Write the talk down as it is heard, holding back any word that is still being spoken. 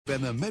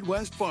And the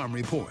Midwest Farm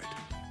Report.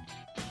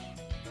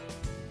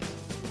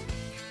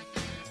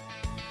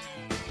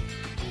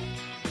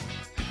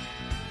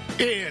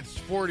 It's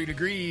 40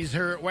 degrees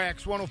here at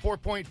Wax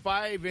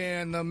 104.5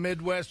 and the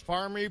Midwest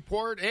Farm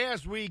Report.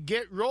 As we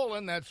get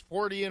rolling, that's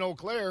 40 in Eau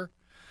Claire.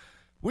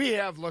 We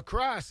have La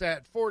Crosse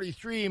at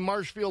 43,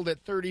 Marshfield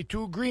at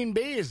 32, Green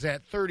Bay is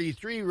at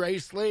 33,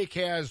 Rice Lake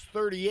has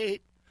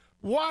 38,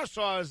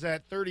 Wausau is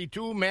at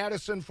 32,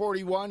 Madison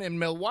 41, and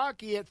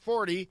Milwaukee at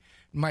 40.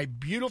 My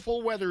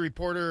beautiful weather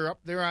reporter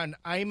up there on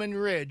Iman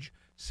Ridge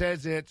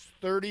says it's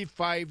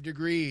 35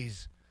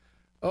 degrees.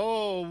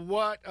 Oh,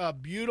 what a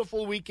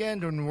beautiful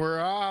weekend, and we're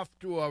off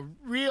to a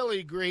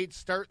really great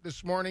start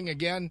this morning.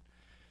 Again,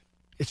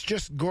 it's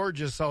just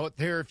gorgeous out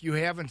there. If you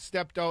haven't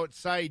stepped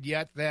outside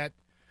yet, that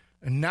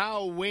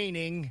now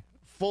waning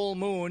full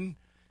moon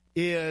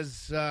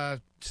is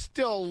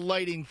still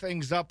lighting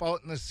things up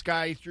out in the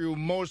sky through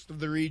most of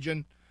the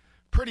region.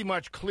 Pretty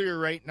much clear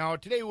right now.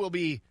 Today will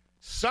be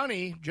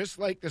sunny, just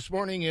like this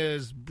morning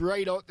is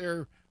bright out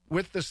there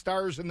with the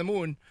stars and the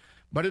moon.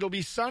 But it'll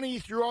be sunny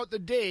throughout the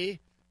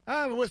day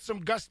with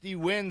some gusty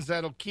winds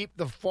that'll keep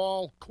the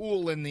fall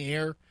cool in the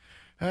air.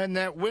 And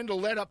that wind will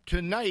let up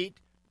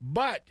tonight,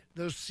 but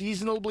those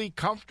seasonably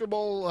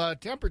comfortable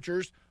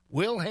temperatures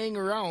will hang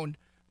around.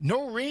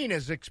 No rain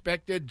is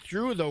expected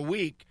through the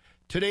week.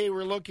 Today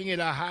we're looking at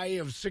a high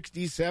of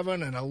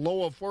 67 and a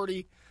low of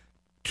 40.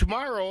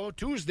 Tomorrow,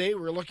 Tuesday,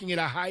 we're looking at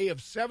a high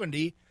of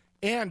 70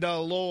 and a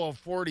low of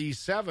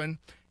 47.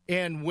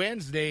 And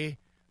Wednesday,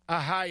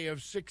 a high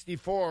of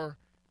 64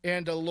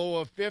 and a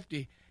low of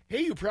 50.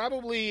 Hey, you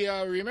probably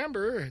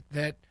remember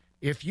that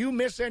if you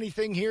miss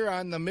anything here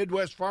on the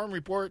Midwest Farm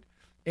Report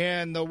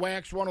and the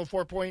Wax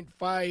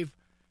 104.5,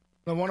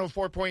 the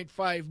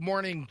 104.5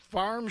 Morning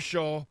Farm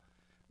Show,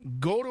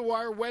 go to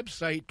our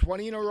website,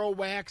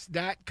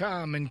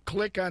 20inarowax.com, and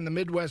click on the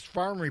Midwest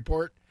Farm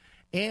Report,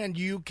 and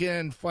you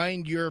can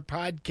find your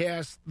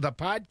podcast, the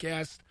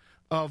podcast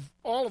of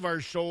all of our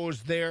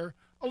shows there,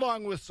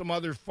 along with some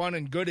other fun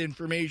and good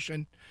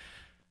information.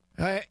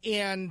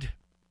 And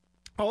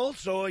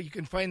also, you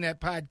can find that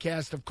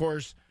podcast, of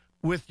course,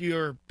 with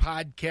your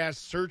podcast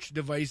search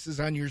devices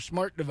on your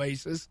smart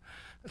devices.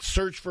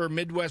 Search for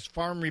Midwest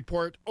Farm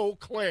Report Eau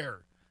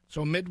Claire.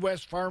 So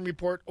Midwest Farm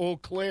Report Eau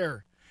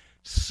Claire.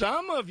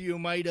 Some of you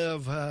might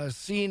have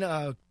seen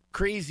a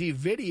crazy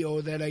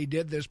video that I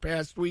did this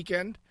past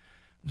weekend.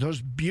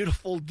 Those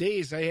beautiful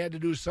days, I had to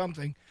do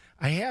something.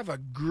 I have a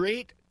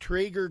great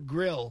Traeger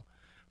grill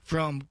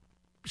from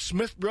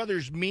Smith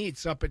Brothers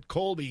Meats up at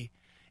Colby.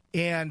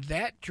 And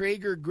that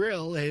Traeger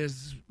grill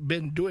has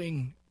been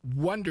doing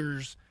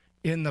wonders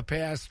in the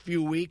past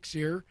few weeks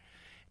here.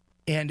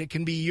 And it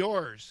can be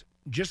yours.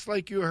 Just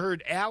like you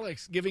heard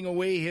Alex giving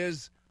away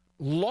his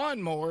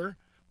lawnmower,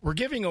 we're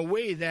giving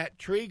away that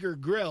Traeger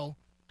grill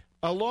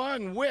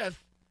along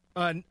with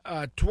a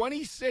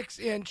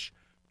 26-inch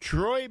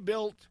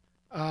Troy-built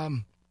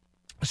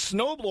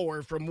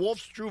snowblower from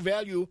Wolf's True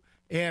Value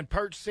and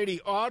Parts City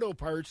Auto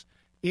Parts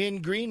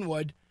in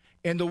Greenwood.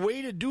 And the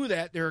way to do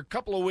that, there are a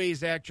couple of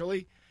ways,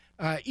 actually.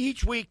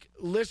 Each week,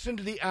 listen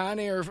to the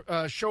on-air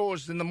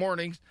shows in the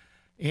mornings,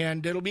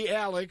 and it'll be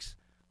Alex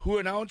who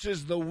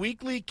announces the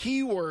weekly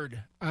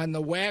keyword on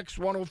the Wax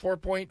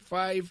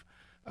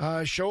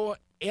 104.5 show.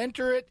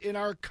 Enter it in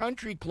our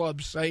country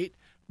club site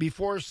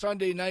before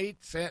Sunday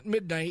nights at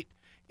midnight,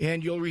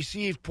 and you'll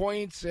receive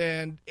points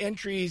and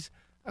entries.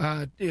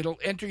 It'll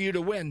enter you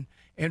to win.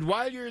 And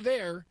while you're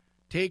there,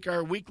 take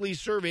our weekly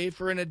survey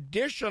for an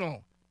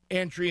additional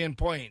entry and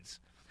points.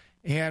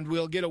 And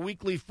we'll get a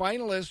weekly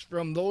finalist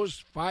from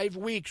those 5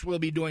 weeks. We'll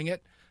be doing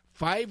it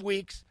 5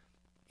 weeks.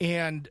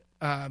 And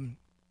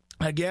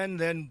again,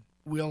 then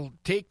we'll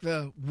take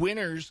the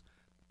winners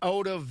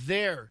out of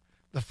there.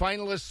 The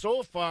finalists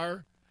so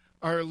far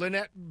are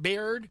Lynette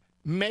Baird,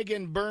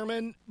 Megan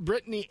Berman,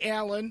 Brittany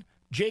Allen,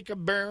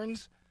 Jacob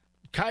Burns,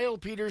 Kyle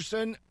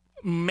Peterson,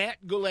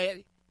 Matt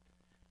Goulet,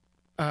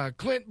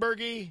 Clint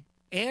Berge,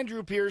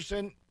 Andrew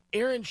Pearson,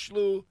 Aaron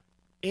Schlew,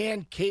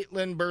 and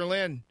Caitlin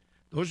Berlin.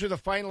 Those are the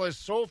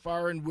finalists so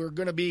far, and we're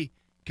going to be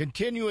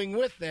continuing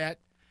with that.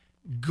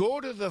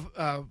 Go to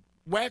the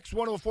Wax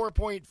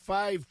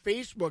 104.5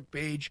 Facebook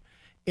page,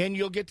 and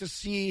you'll get to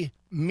see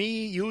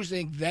me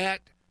using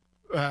that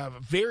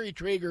very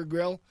Traeger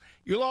grill.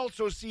 You'll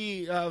also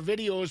see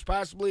videos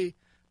possibly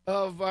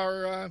of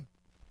our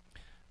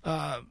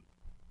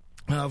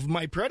of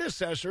my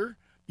predecessor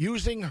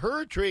using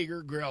her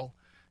Traeger grill.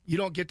 You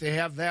don't get to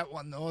have that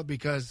one, though,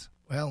 because,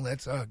 well,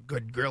 that's a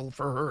good grill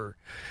for her.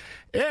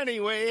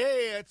 Anyway,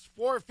 hey, it's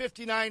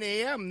 4:59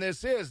 a.m.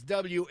 This is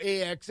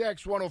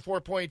WAXX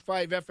 104.5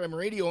 FM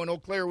radio in Eau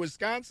Claire,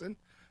 Wisconsin.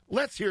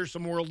 Let's hear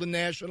some world and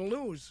national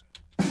news.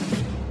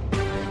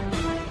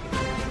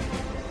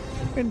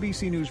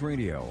 NBC News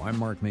Radio, I'm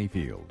Mark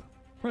Mayfield.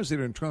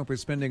 President Trump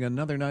is spending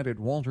another night at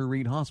Walter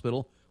Reed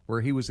Hospital,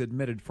 where he was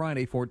admitted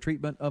Friday for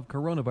treatment of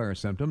coronavirus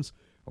symptoms.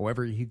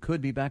 However, he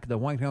could be back at the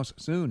White House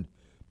soon.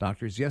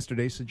 Doctors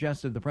yesterday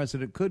suggested the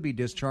president could be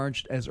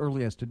discharged as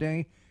early as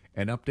today.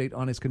 An update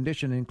on his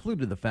condition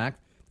included the fact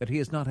that he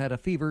has not had a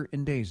fever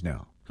in days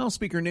now. House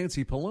Speaker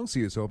Nancy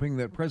Pelosi is hoping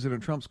that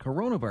President Trump's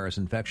coronavirus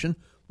infection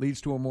leads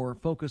to a more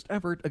focused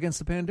effort against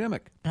the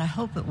pandemic. I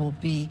hope it will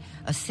be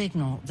a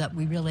signal that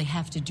we really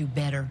have to do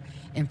better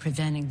in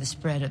preventing the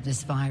spread of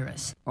this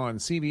virus. On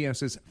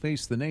CBS's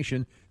Face the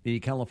Nation,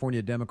 the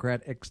California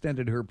Democrat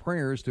extended her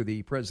prayers to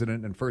the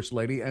president and first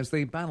lady as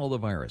they battle the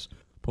virus.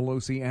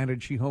 Pelosi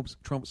added she hopes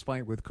Trump's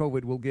fight with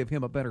COVID will give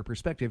him a better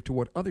perspective to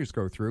what others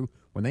go through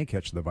when they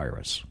catch the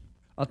virus.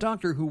 A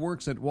doctor who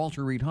works at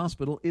Walter Reed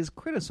Hospital is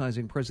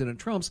criticizing President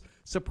Trump's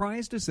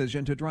surprise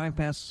decision to drive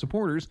past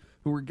supporters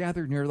who were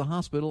gathered near the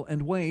hospital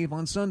and wave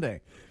on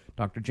Sunday.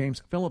 Dr.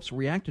 James Phillips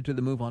reacted to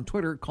the move on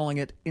Twitter, calling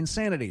it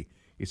insanity.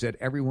 He said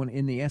everyone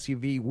in the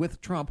SUV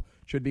with Trump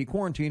should be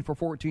quarantined for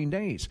 14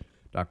 days.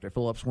 Dr.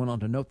 Phillips went on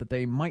to note that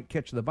they might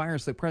catch the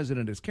virus the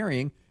president is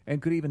carrying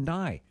and could even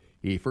die.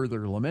 He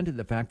further lamented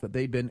the fact that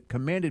they'd been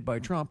commanded by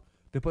Trump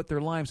to put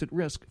their lives at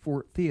risk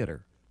for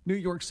theater. New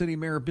York City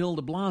Mayor Bill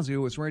de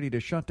Blasio is ready to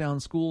shut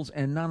down schools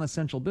and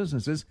non-essential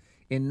businesses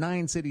in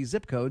 9 city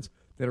zip codes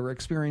that are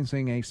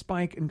experiencing a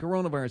spike in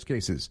coronavirus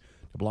cases.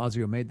 De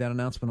Blasio made that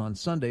announcement on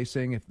Sunday,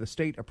 saying if the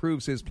state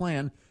approves his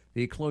plan,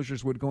 the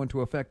closures would go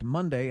into effect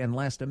Monday and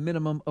last a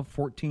minimum of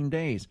 14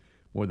 days.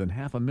 More than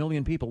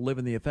 500,000 people live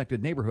in the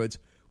affected neighborhoods,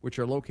 which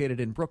are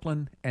located in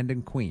Brooklyn and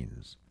in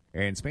Queens.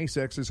 And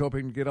SpaceX is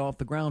hoping to get off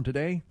the ground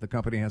today. The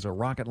company has a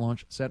rocket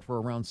launch set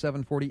for around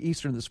 7:40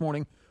 Eastern this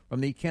morning from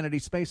the Kennedy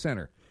Space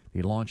Center.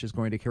 The launch is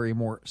going to carry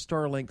more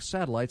Starlink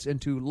satellites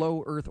into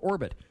low Earth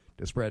orbit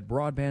to spread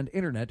broadband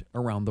internet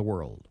around the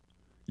world.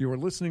 You are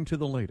listening to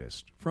the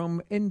latest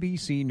from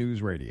NBC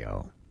News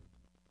Radio.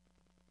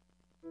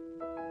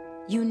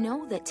 You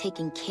know that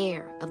taking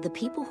care of the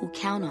people who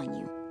count on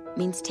you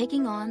means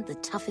taking on the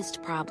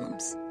toughest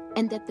problems,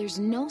 and that there's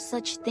no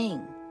such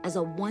thing as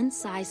a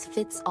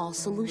one-size-fits-all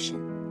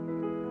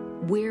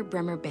solution. We're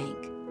Bremer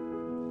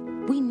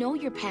Bank. We know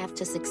your path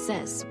to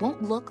success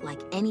won't look like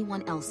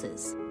anyone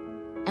else's,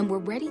 and we're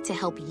ready to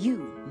help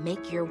you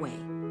make your way.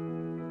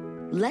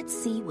 Let's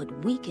see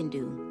what we can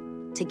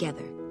do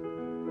together.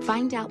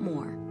 Find out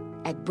more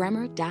at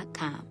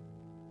bremer.com.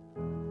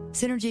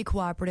 Synergy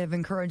Cooperative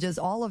encourages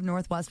all of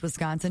Northwest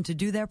Wisconsin to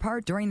do their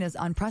part during this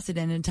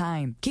unprecedented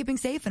time, keeping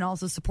safe and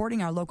also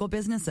supporting our local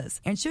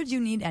businesses. And should you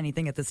need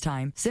anything at this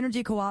time,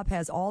 Synergy Co-op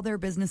has all their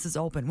businesses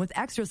open with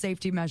extra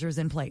safety measures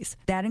in place.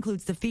 That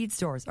includes the feed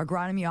stores,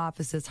 agronomy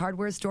offices,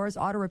 hardware stores,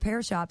 auto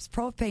repair shops,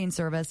 propane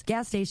service,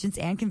 gas stations,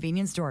 and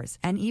convenience stores,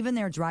 and even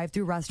their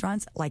drive-through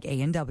restaurants like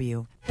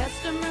A&W.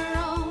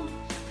 Customer-owned,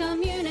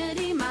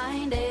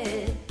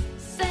 community-minded,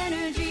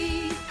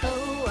 Synergy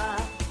Co-op.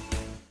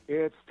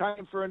 It's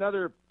time for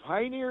another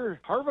Pioneer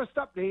Harvest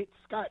Update.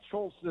 Scott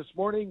Schultz this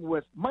morning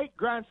with Mike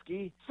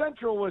Gronsky,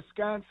 Central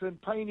Wisconsin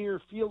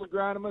Pioneer Field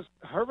Agronomist.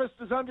 Harvest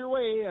is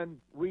underway, and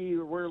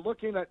we're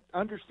looking at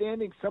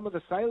understanding some of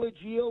the silage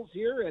yields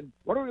here. And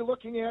what are we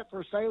looking at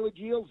for silage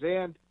yields,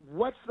 and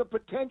what's the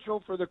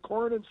potential for the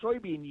corn and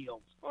soybean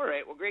yields? All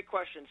right. Well, great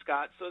question,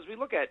 Scott. So as we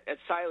look at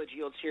silage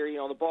yields here,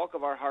 the bulk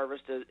of our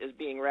harvest is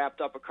being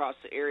wrapped up across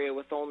the area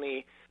with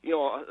only,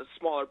 a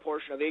smaller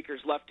portion of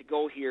acres left to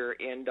go here,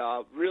 and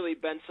really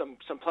been some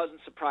pleasant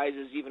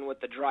surprises even with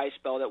the dry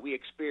spell that we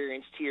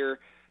experienced here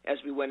as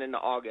we went into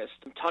August.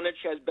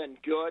 Tonnage has been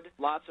good.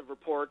 Lots of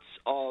reports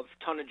of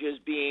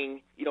tonnages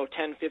being,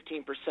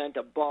 10-15%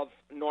 above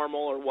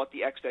normal or what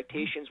the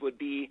expectations would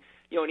be.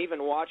 And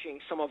even watching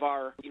some of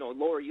our,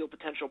 lower yield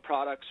potential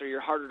products or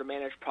your harder to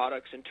manage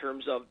products in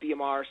terms of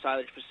BMR,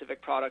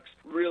 silage-specific products,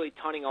 really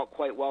tonning out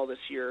quite well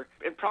this year.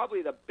 And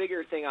probably the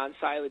bigger thing on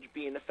silage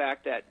being the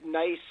fact that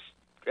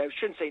I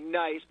shouldn't say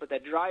nice, but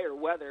that drier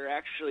weather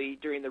actually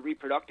during the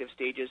reproductive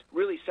stages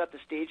really set the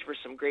stage for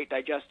some great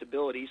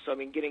digestibility. So,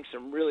 getting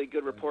some really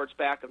good reports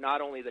back of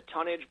not only the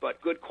tonnage, but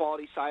good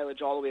quality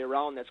silage all the way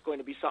around. That's going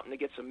to be something to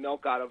get some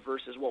milk out of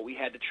versus what we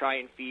had to try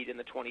and feed in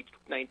the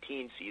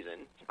 2019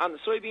 season. On the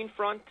soybean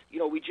front,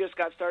 we just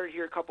got started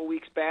here a couple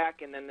weeks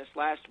back, and then this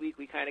last week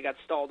we kind of got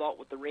stalled out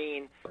with the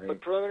rain. Right.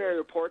 But preliminary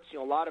reports,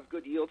 a lot of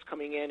good yields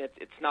coming in.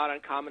 It's not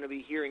uncommon to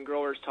be hearing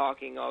growers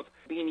talking of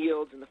bean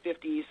yields in the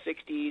 50s,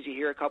 60s. You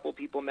hear a couple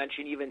people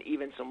mention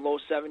even some low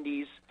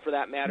 70s for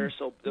that matter.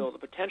 So the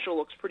potential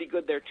looks pretty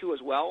good there too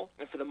as well.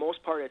 And for the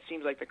most part, it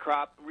seems like the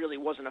crop really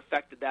wasn't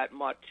affected that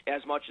much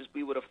as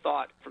we would have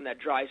thought from that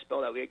dry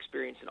spell that we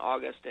experienced in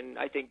August. And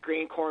I think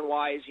grain corn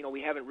wise,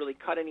 we haven't really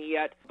cut any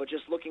yet, but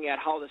just looking at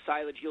how the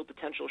silage yield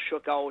potential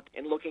shook out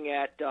and looking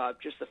at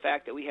just the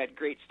fact that we had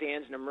great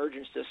stands and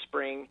emergence this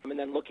spring, and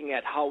then looking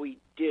at how we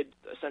did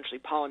essentially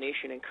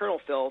pollination and kernel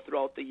fill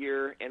throughout the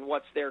year and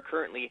what's there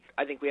currently,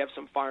 I think we have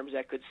some farms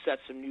that could set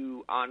some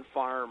new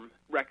on-farm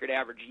record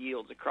average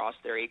yields across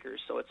their acres.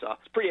 So it's a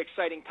pretty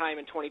exciting time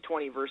in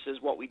 2020 versus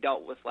what we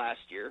dealt with last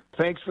year.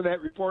 Thanks for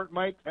that report,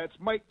 Mike. That's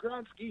Mike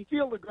Gronsky,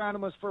 field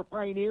agronomist for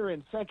Pioneer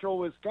in Central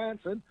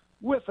Wisconsin,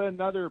 with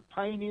another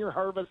Pioneer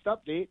Harvest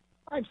Update.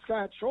 I'm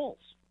Scott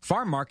Schultz.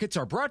 Farm markets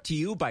are brought to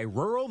you by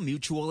Rural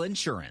Mutual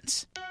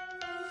Insurance.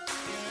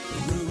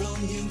 Rural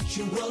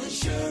Mutual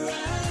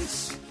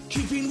Insurance.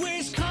 keeping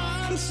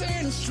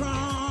Wisconsin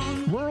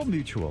strong. Rural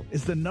Mutual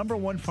is the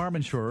 #1 farm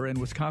insurer in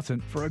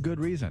Wisconsin for a good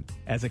reason.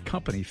 As a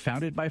company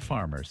founded by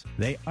farmers,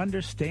 they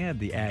understand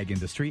the ag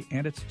industry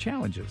and its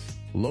challenges.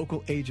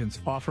 Local agents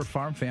offer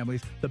farm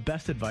families the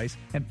best advice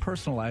and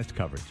personalized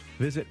coverage.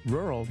 Visit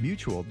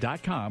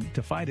ruralmutual.com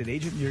to find an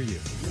agent near you.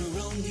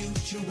 Rural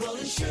Mutual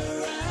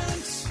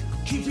Insurance,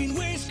 keeping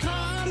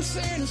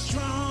Wisconsin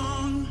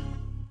strong.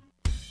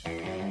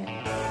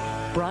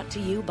 Brought to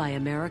you by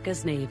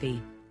America's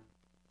Navy.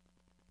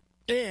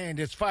 And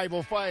it's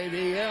 5:05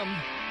 a.m.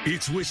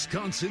 It's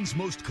Wisconsin's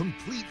most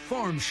complete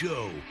farm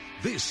show.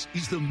 This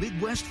is the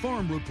Midwest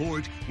Farm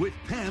Report with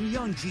Pam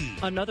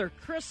Jahnke. Another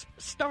crisp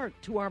start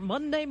to our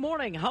Monday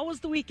morning. How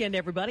was the weekend,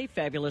 everybody?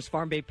 Fabulous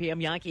Farm Bay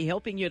Pam Jahnke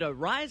helping you to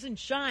rise and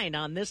shine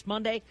on this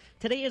Monday.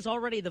 Today is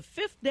already the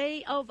 5th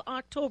day of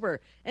October,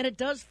 and it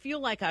does feel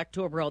like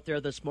October out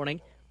there this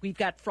morning. We've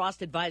got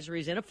frost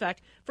advisories in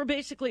effect for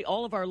basically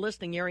all of our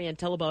listening area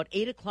until about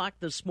 8 o'clock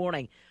this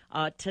morning.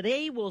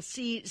 Today we'll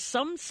see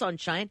some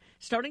sunshine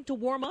starting to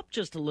warm up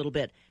just a little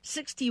bit.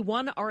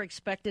 61 are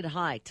expected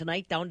high.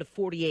 Tonight down to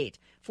 48.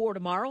 For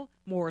tomorrow,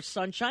 more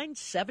sunshine,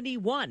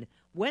 71.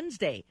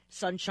 Wednesday,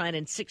 sunshine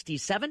and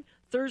 67.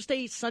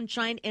 Thursday,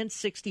 sunshine and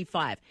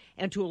 65.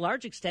 And to a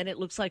large extent, it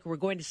looks like we're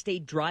going to stay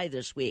dry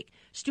this week.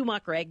 Stu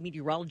Mocker, ag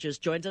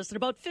meteorologist, joins us in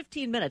about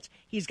 15 minutes.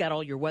 He's got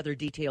all your weather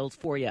details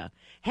for you.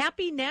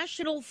 Happy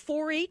National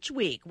 4-H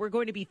Week. We're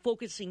going to be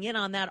focusing in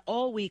on that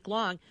all week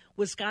long.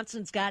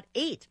 Wisconsin's got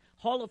 8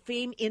 Hall of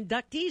Fame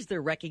inductees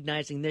they're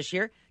recognizing this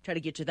year. Try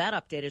to get you that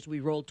update as we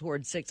roll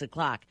towards 6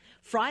 o'clock.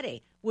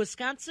 Friday,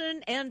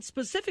 Wisconsin, and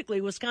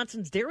specifically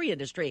Wisconsin's dairy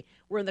industry,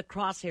 were in the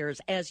crosshairs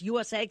as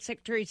U.S. Ag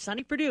Secretary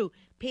Sonny Perdue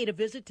paid a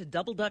visit to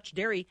Double Dutch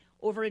Dairy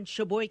over in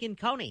Sheboygan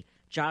County.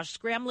 Josh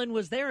Scramlin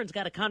was there and's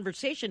got a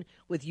conversation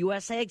with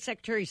U.S. Ag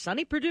Secretary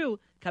Sonny Perdue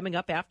coming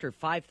up after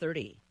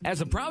 5:30.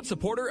 As a proud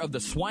supporter of the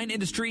swine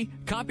industry,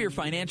 Copier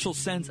Financial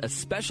sends a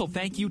special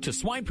thank you to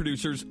swine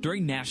producers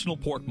during National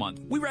Pork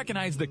Month. We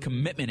recognize the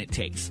commitment it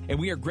takes, and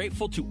we are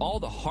grateful to all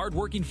the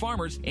hardworking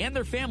farmers and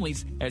their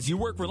families as you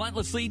work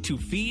relentlessly to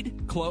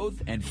feed,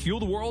 clothe, and fuel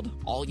the world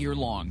all year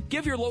long.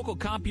 Give your local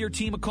Copier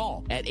team a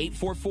call at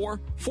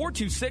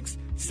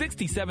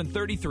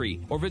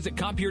 844-426-6733 or visit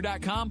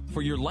Compier.com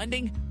for your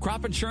lending,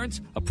 crop insurance,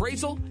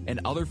 appraisal, and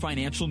other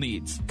financial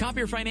needs.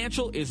 Copier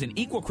Financial is an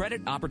equal credit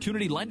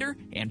opportunity lender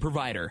and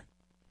provider.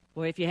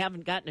 Boy, if you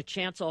haven't gotten a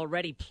chance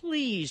already,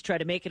 please try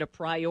to make it a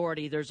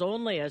priority. There's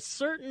only a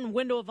certain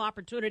window of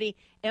opportunity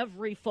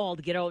every fall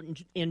to get out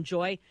and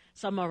enjoy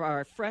some of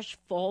our fresh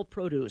fall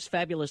produce.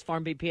 Fabulous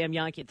Farm Bay Pam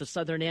Jahnke at the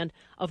southern end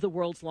of the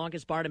world's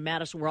longest barn in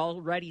Madison. We're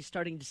already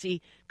starting to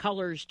see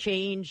colors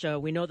change.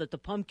 We know that the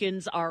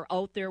pumpkins are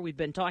out there. We've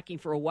been talking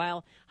for a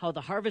while how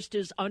the harvest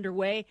is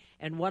underway.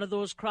 And one of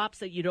those crops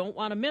that you don't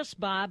want to miss,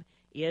 Bob,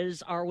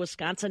 is our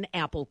Wisconsin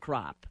apple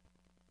crop.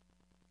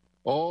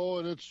 Oh,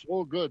 and it's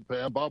so good,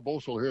 Pam. Bob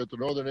Boesel here at the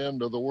northern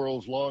end of the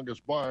world's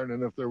longest barn.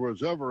 And if there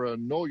was ever a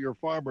know your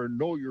farmer,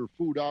 know your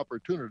food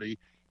opportunity,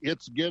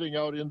 it's getting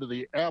out into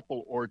the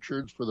apple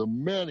orchards for the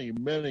many,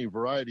 many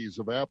varieties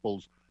of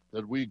apples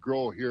that we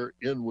grow here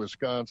in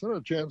Wisconsin. I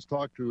had a chance to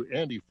talk to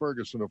Andy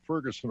Ferguson of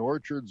Ferguson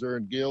Orchards there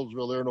in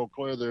Galesville, there in Eau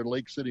Claire, there in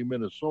Lake City,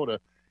 Minnesota.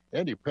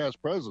 Andy,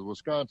 past president of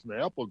Wisconsin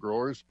Apple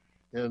Growers,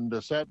 and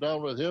sat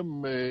down with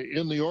him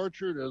in the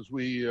orchard as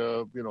we,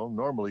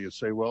 normally you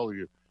say, well,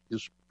 you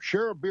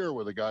share a beer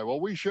with a guy. Well,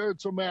 we shared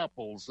some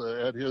apples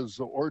at his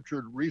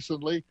orchard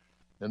recently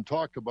and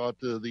talked about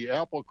the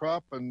apple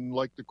crop, and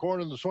like the corn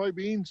and the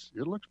soybeans,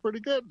 it looks pretty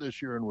good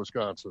this year in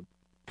Wisconsin.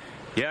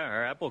 Yeah,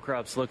 our apple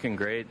crop's looking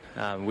great.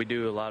 We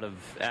do a lot of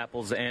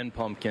apples and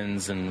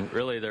pumpkins, and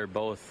really they're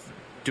both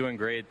doing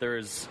great.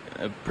 There's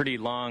a pretty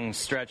long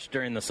stretch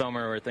during the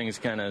summer where things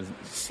kind of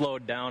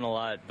slowed down a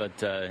lot,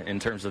 but in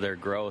terms of their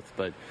growth,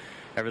 but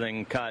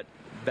everything caught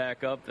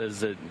back up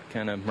as it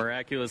kind of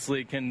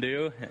miraculously can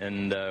do,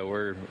 and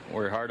we're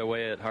hard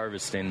away at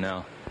harvesting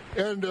now.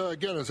 And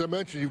again, as I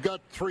mentioned, you've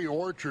got 3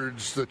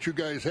 orchards that you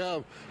guys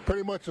have.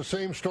 Pretty much the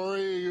same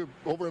story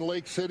over in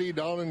Lake City,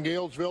 down in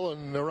Galesville,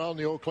 and around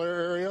the Eau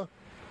Claire area?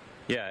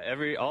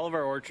 Yeah, all of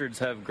our orchards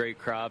have great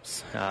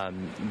crops.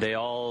 They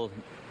all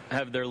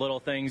have their little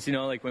things,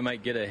 like we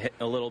might get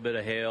a little bit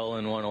of hail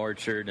in one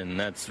orchard, and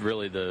that's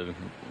really the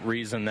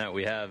reason that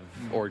we have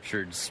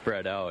orchards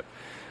spread out.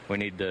 We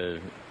need to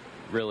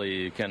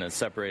really kind of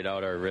separate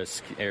out our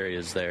risk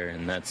areas there,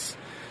 and that's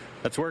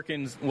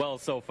working well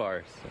so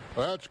far.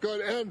 That's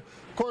good. And,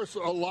 of course, a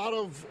lot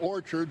of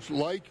orchards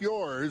like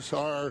yours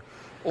are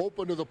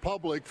open to the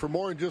public for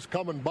more than just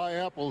come and buy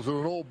apples in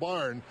an old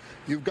barn.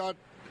 You've got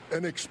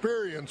an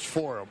experience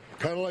for them,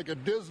 kind of like a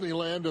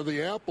Disneyland of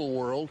the apple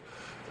world.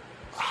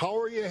 How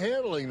are you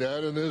handling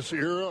that in this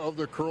era of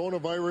the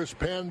coronavirus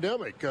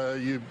pandemic?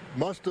 You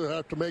must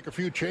have to make a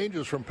few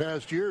changes from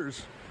past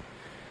years.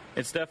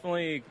 It's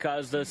definitely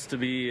caused us to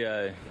be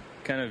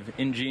kind of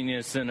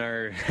ingenious in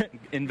our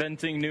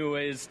inventing new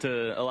ways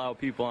to allow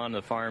people on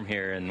the farm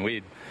here, and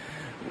we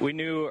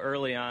knew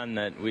early on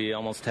that we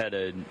almost had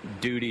a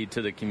duty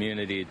to the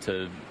community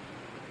to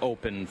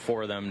open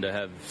for them to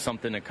have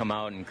something to come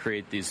out and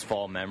create these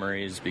fall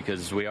memories,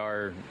 because we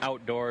are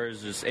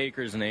outdoors, just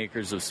acres and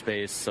acres of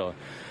space. So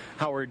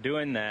how we're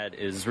doing that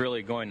is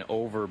really going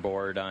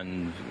overboard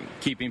on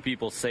keeping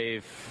people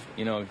safe,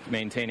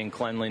 maintaining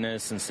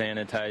cleanliness and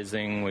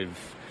sanitizing.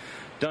 We've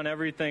done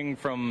everything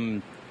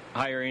from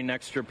hiring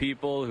extra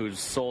people whose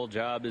sole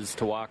job is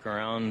to walk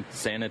around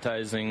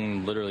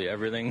sanitizing literally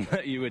everything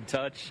that you would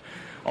touch,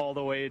 all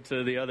the way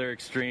to the other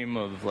extreme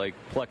of like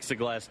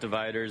plexiglass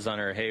dividers on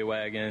our hay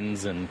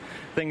wagons and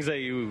things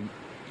that you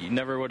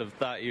never would have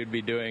thought you'd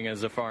be doing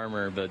as a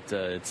farmer, but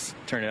it's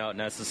turning out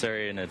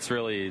necessary. And it's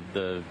really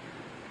the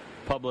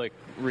public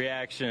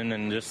reaction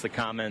and just the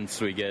comments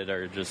we get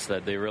are just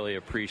that they really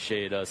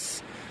appreciate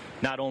us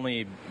not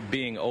only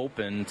being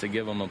open to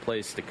give them a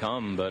place to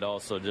come, but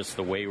also just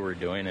the way we're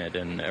doing it,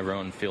 and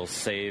everyone feels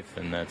safe,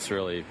 and that's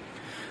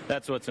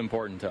what's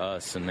important to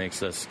us and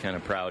makes us kind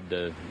of proud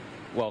to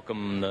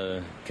welcome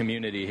the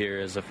community here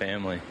as a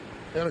family.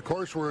 And of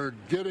course, we're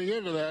getting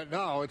into that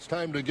now. It's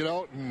time to get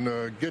out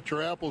and get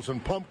your apples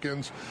and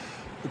pumpkins.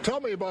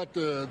 Tell me about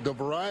the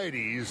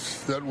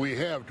varieties that we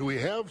have. Do we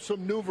have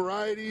some new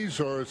varieties,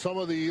 or some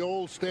of the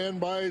old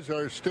standbys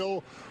are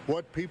still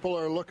what people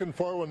are looking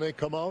for when they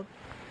come out?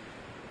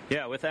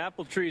 Yeah, with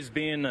apple trees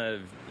being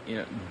a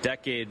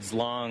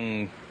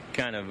decades-long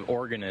kind of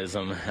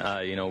organism,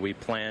 we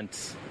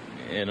plant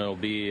and it'll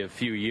be a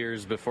few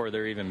years before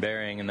they're even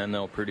bearing, and then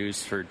they'll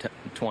produce for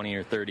 20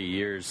 or 30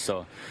 years.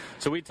 So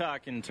we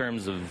talk in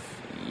terms of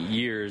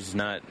years,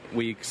 not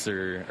weeks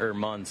or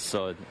months.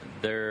 So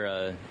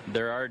there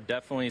are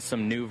definitely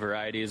some new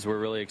varieties we're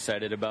really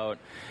excited about.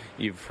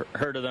 You've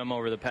heard of them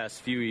over the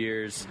past few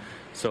years.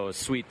 So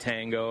Sweet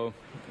Tango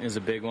is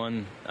a big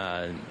one.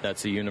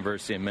 That's a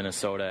University of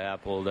Minnesota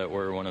apple that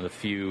we're one of the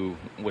few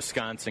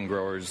Wisconsin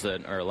growers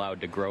that are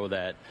allowed to grow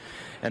that.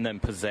 And then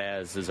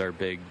Pizzazz is our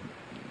big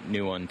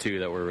new one too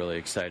that we're really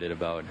excited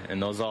about. And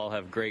those all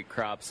have great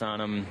crops on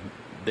them.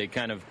 They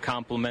kind of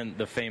complement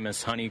the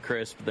famous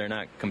Honeycrisp. They're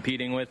not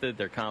competing with it,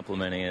 they're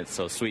complementing it.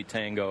 So Sweet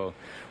Tango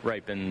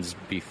ripens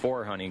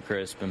before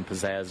Honeycrisp and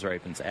Pizzazz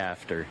ripens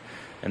after.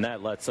 And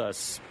that lets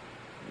us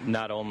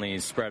not only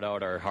spread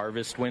out our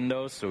harvest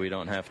window so we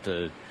don't have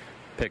to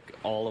pick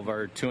all of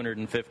our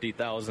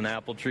 250,000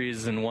 apple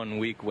trees in 1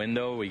 week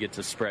window, we get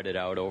to spread it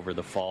out over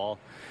the fall.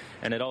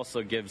 And it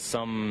also gives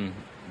some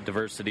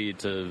diversity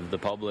to the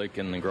public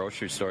and the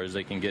grocery stores.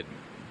 They can get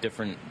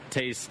different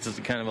tastes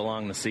kind of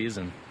along the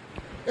season.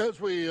 As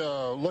we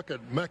look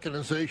at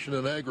mechanization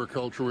in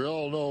agriculture, we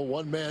all know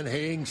one-man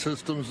haying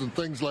systems and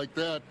things like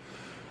that.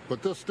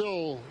 But this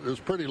still is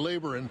pretty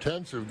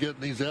labor-intensive,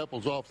 getting these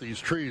apples off these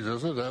trees,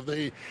 isn't it? Have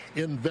they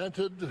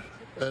invented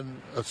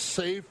a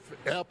safe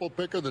apple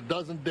picker that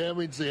doesn't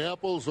damage the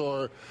apples,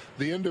 or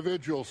the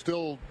individual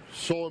still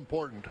so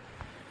important?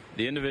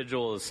 The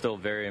individual is still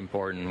very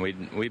important.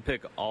 We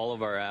pick all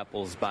of our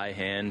apples by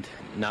hand.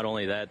 Not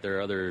only that, there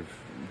are other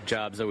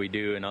jobs that we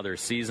do in other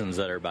seasons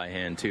that are by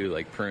hand too,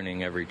 like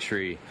pruning every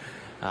tree.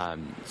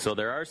 So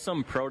there are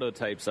some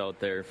prototypes out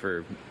there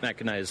for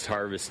mechanized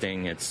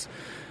harvesting. It's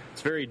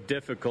very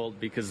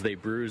difficult because they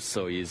bruise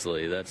so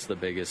easily. That's the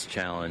biggest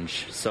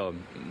challenge. So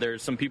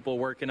there's some people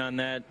working on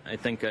that. I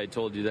think I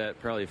told you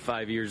that probably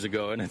 5 years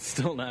ago, and it's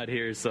still not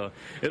here. So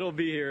it'll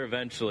be here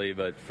eventually,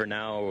 but for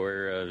now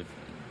we're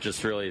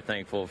just really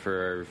thankful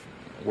for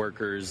our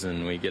workers,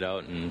 and we get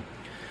out and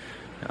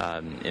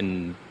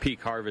in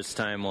peak harvest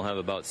time we'll have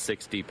about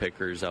 60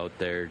 pickers out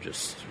there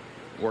just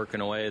working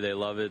away. They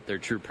love it. They're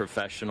true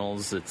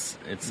professionals. It's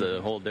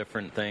a whole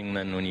different thing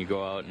than when you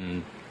go out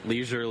and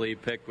leisurely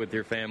pick with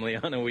your family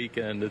on a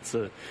weekend.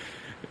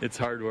 It's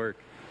hard work.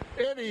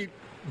 Eddie,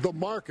 the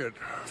market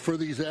for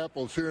these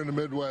apples here in the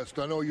Midwest,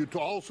 I know you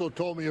also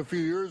told me a few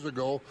years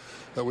ago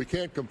that we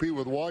can't compete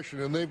with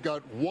Washington. They've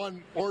got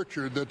one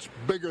orchard that's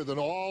bigger than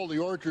all the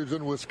orchards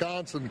in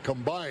Wisconsin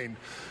combined.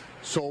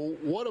 So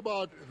what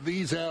about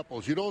these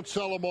apples? You don't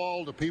sell them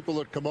all to people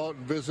that come out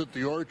and visit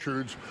the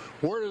orchards.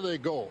 Where do they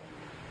go?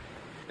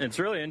 It's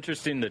really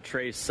interesting to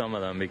trace some of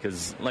them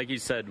because, like you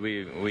said,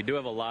 we do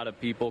have a lot of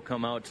people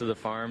come out to the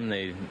farm.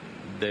 They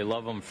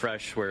love them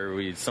fresh, where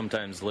we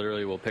sometimes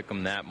literally will pick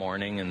them that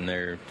morning and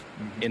they're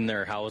in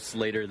their house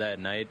later that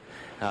night.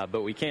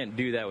 But we can't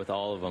do that with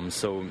all of them.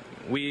 So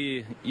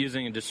we,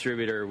 using a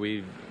distributor,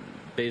 we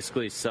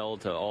basically sell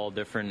to all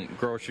different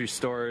grocery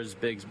stores,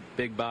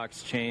 big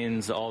box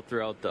chains all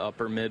throughout the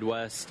upper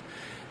Midwest.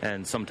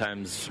 And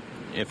sometimes,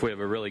 if we have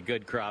a really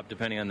good crop,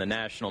 depending on the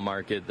national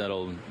market,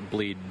 that'll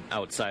bleed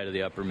outside of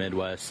the upper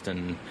Midwest.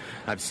 And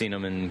I've seen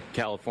them in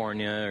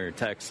California or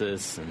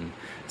Texas, and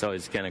it's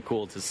always kind of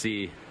cool to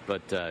see.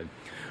 But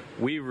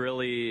we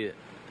really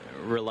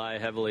rely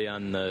heavily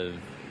on the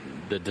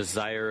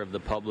desire of the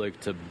public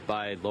to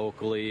buy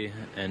locally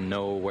and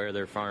know where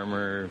their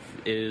farmer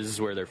is,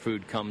 where their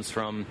food comes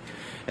from.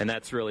 And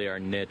that's really our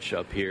niche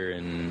up here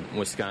in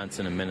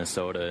Wisconsin and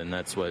Minnesota, and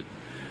that's what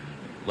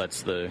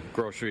lets the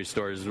grocery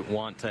stores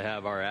want to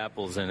have our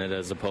apples in it,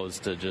 as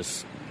opposed to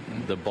just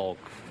the bulk,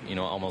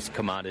 almost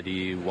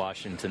commodity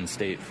Washington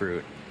state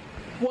fruit.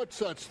 What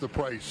sets the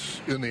price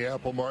in the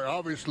apple market?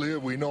 Obviously,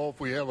 we know if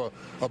we have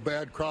a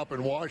bad crop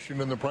in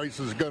Washington, the price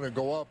is going to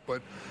go up,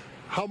 but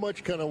how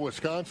much can a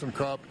Wisconsin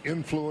crop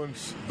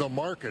influence the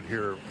market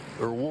here?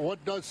 Or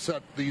what does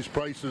set these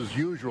prices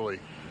usually?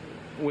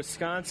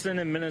 Wisconsin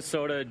and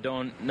Minnesota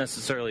don't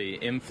necessarily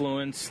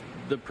influence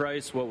the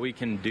price. What we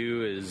can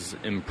do is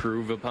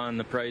improve upon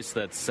the price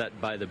that's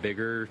set by the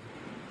bigger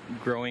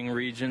growing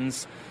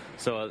regions.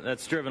 So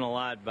that's driven a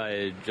lot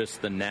by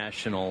just the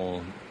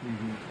national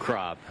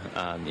crop.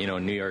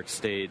 New York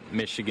State,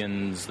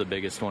 Michigan's the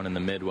biggest one in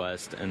the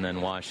Midwest, and then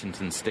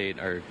Washington State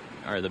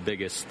are the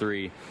biggest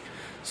three.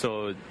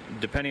 So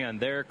depending on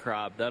their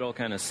crop, that'll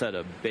kind of set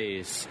a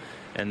base.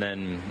 And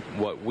then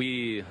what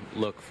we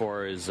look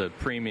for is a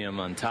premium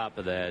on top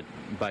of that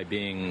by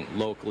being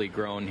locally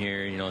grown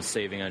here,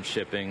 saving on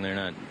shipping. They're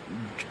not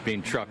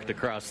being trucked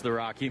across the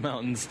Rocky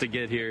Mountains to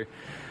get here.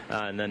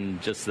 And then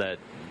just that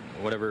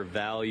whatever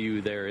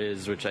value there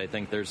is, which I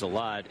think there's a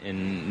lot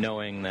in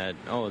knowing that,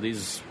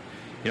 these,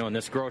 in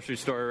this grocery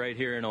store right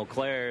here in Eau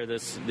Claire,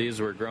 these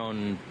were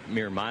grown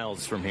mere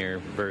miles from here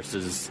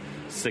versus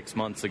 6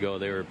 months ago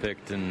they were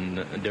picked in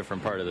a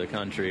different part of the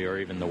country or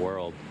even the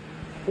world.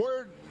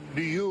 Where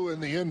do you in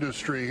the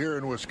industry here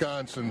in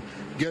Wisconsin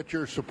get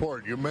your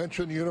support? You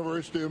mentioned the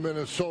University of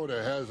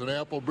Minnesota has an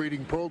apple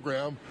breeding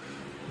program,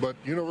 but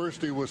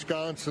University of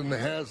Wisconsin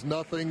has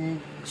nothing.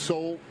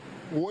 So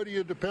what do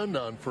you depend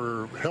on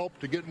for help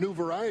to get new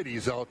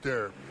varieties out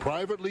there?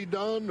 Privately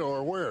done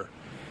or where?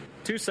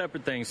 Two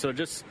separate things. So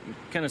just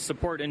kind of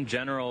support in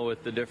general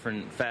with the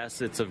different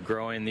facets of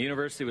growing. The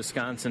University of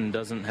Wisconsin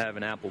doesn't have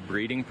an apple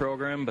breeding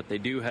program, but they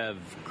do have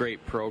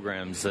great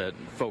programs that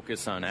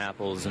focus on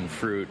apples and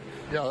fruit.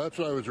 Yeah, that's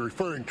what I was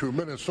referring to.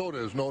 Minnesota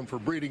is known for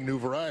breeding new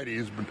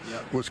varieties, but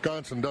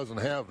Wisconsin doesn't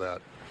have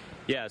that.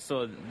 Yeah,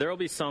 so there will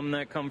be some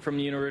that come from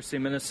the University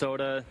of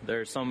Minnesota.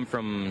 There are some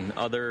from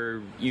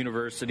other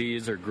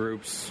universities or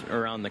groups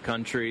around the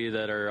country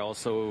that are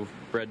also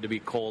bred to be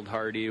cold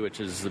hardy, which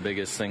is the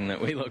biggest thing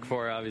that we look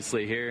for,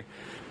 obviously, here.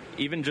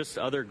 Even just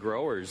other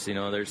growers,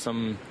 there's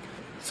some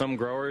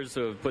growers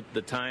who have put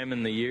the time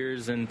and the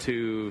years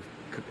into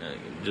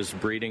just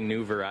breeding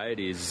new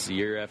varieties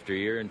year after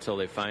year until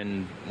they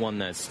find one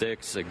that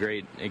sticks. A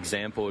great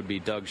example would be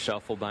Doug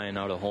Schuffelbein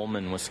out of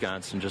Holman,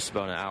 Wisconsin, just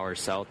about an hour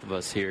south of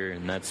us here,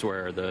 and that's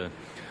where the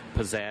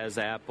Pizzazz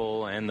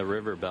apple and the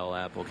River Bell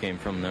apple came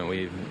from that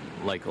we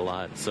like a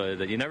lot. So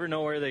that you never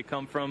know where they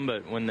come from,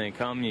 but when they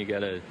come, you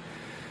gotta,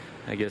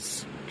 I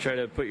guess, try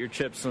to put your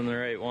chips on the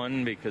right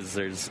one because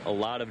there's a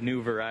lot of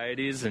new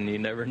varieties and you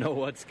never know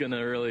what's going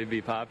to really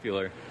be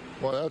popular.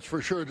 Well, that's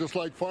for sure. Just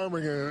like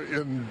farming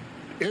in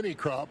any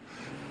crop.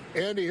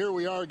 Andy, here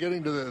we are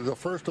getting to the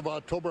 1st of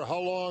October. How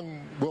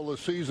long will the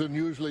season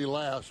usually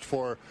last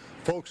for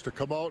folks to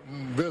come out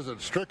and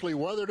visit? Strictly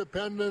weather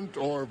dependent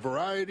or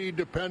variety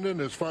dependent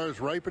as far as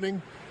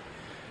ripening?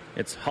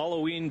 It's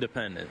Halloween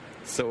dependent.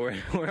 So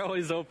we're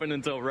always open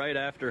until right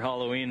after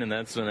Halloween, and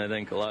that's when I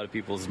think a lot of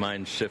people's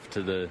minds shift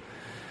to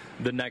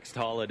the next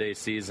holiday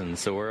season.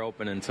 So we're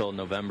open until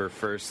November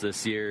 1st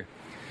this year.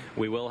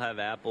 We will have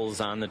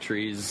apples on the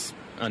trees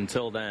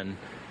until then.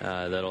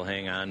 That'll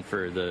hang on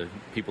for the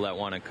people that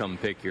want to come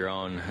pick your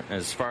own.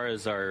 As far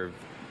as our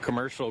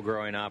commercial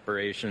growing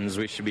operations,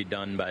 we should be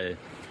done by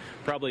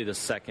probably the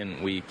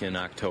second week in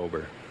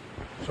October.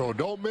 So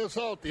don't miss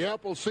out. The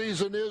apple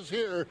season is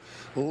here.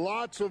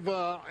 Lots of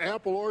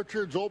apple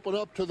orchards open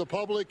up to the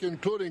public,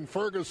 including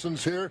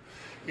Ferguson's here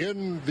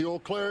in the Eau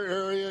Claire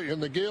area, in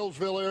the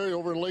Galesville area,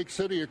 over in Lake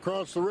City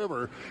across the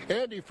river.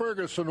 Andy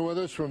Ferguson with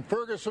us from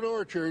Ferguson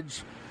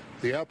Orchards.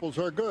 The apples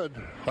are good.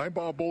 I'm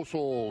Bob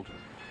Bosold.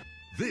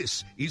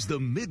 This is the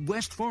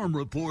Midwest Farm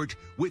Report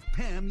with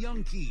Pam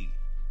Youngkey.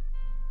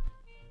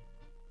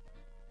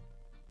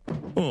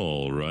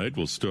 All right,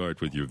 we'll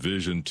start with your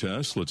vision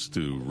test. Let's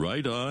do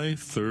right eye,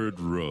 third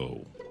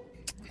row.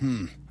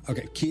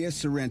 Okay, Kia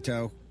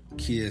Sorento,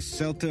 Kia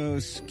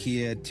Seltos,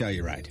 Kia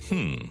Telluride.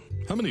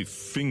 How many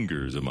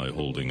fingers am I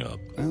holding up?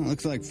 Well,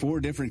 looks like 4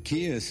 different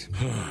Kias.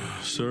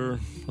 Sir,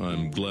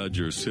 I'm glad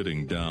you're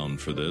sitting down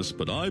for this,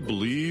 but I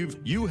believe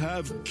you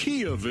have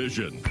Kia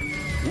vision.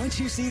 Once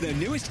you see the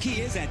newest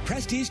Kias at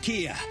Prestige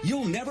Kia,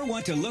 you'll never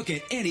want to look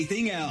at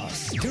anything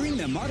else. During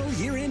the model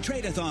year-end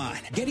trade-a-thon,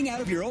 getting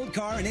out of your old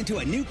car and into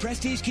a new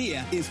Prestige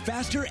Kia is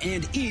faster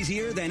and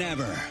easier than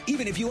ever.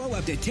 Even if you owe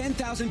up to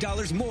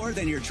 $10,000 more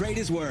than your trade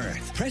is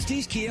worth.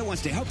 Prestige Kia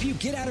wants to help you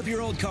get out of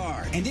your old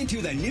car and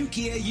into the new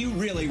Kia you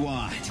really want.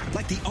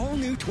 Like the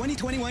all-new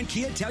 2021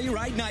 Kia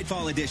Telluride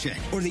Nightfall Edition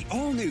or the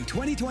all-new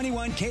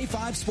 2021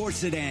 K5 Sports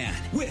Sedan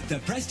with the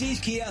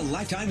Prestige Kia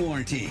Lifetime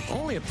Warranty.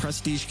 Only at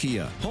Prestige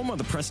Kia, home of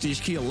the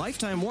Prestige Kia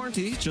Lifetime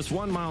Warranty, just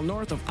 1 mile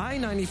north of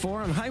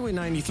I-94 on Highway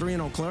 93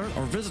 in Eau Claire,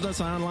 or visit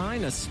us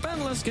online at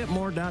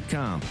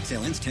spendlessgetmore.com.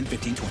 Sale ends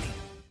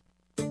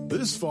 10/15/20.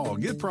 This fall,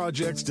 get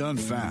projects done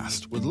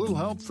fast with a little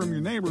help from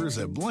your neighbors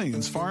at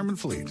Blaine's Farm and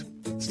Fleet.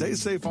 Stay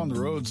safe on the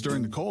roads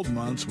during the cold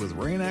months with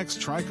Rain-X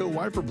Trico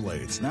wiper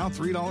blades, now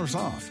 $3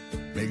 off.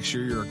 Make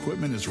sure your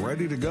equipment is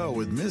ready to go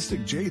with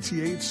Mystic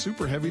JT8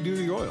 Super Heavy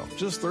Duty Oil,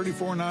 just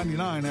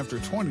 $34.99 after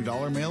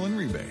 $20 mail-in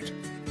rebate.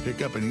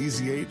 Pick up an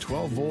Easy 8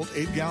 12-volt,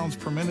 8 gallons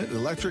per minute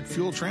electric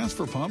fuel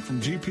transfer pump from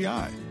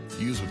GPI.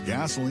 Used with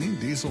gasoline,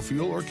 diesel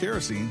fuel, or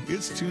kerosene,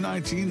 it's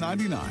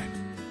 $219.99.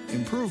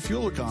 Improve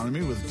fuel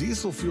economy with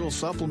Diesel Fuel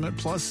Supplement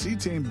Plus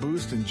Cetane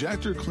Boost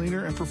Injector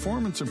Cleaner and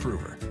Performance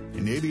Improver.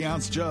 An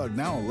 80-ounce jug,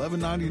 now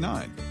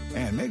 $11.99.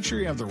 And make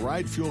sure you have the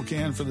right fuel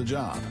can for the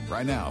job.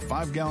 Right now,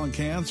 5-gallon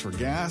cans for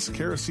gas,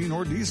 kerosene,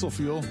 or diesel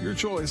fuel, your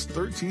choice,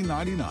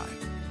 $13.99.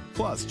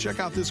 Plus,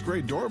 check out this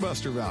great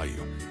doorbuster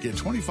value. Get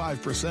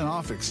 25%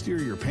 off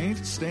exterior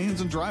paint,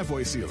 stains, and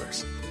driveway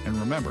sealers. And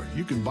remember,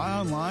 you can buy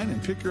online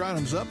and pick your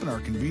items up in our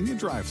convenient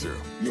drive-thru.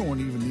 You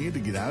won't even need to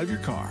get out of your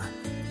car.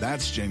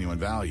 That's genuine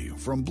value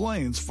from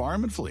Blaine's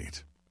Farm and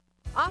Fleet.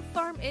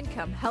 Off-farm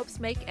income helps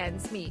make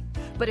ends meet.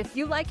 But if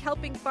you like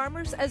helping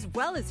farmers as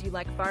well as you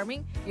like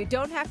farming, you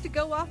don't have to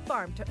go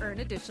off-farm to earn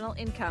additional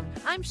income.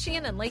 I'm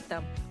Shannon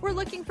Latham. We're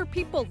looking for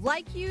people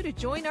like you to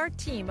join our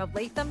team of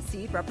Latham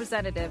Seed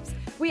representatives.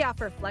 We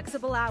offer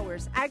flexible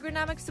hours,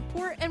 agronomic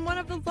support, and one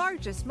of the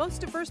largest,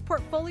 most diverse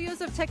portfolios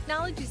of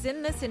technologies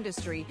in this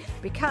industry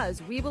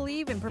because we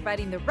believe in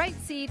providing the right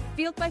seed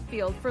field by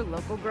field for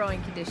local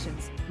growing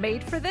conditions.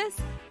 Made for this?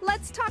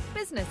 Let's talk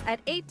business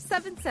at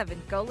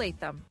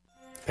 877-GO-LATHAM.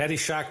 Patty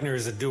Shockner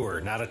is a doer,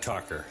 not a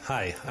talker.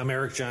 Hi, I'm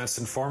Eric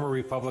Johnson, former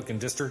Republican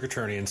District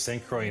Attorney in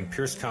St. Croix and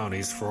Pierce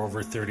counties for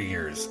over 30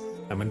 years.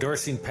 I'm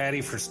endorsing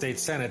Patty for State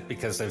Senate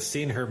because I've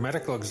seen her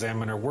medical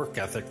examiner work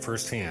ethic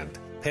firsthand.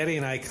 Patty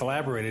and I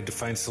collaborated to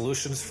find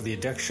solutions for the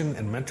addiction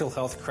and mental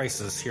health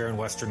crisis here in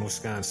western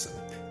Wisconsin.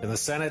 In the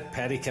Senate,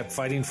 Patty kept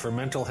fighting for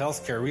mental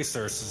health care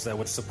resources that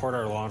would support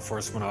our law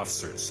enforcement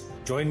officers.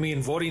 Join me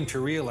in voting to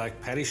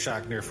re-elect Patty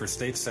Shockner for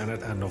State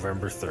Senate on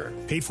November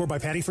 3rd. Paid for by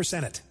Patty for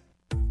Senate.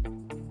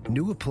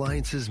 New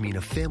appliances mean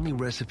a family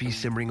recipe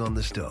simmering on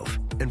the stove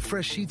and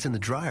fresh sheets in the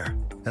dryer.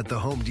 At the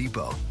Home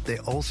Depot, they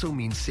also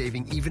mean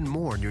saving even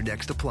more on your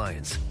next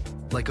appliance.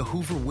 Like a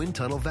Hoover Wind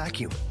Tunnel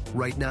vacuum.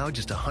 Right now,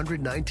 just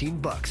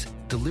 $119,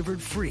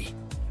 delivered free.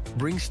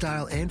 Bring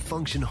style and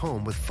function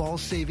home with fall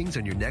savings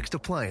on your next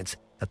appliance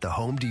at the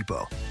Home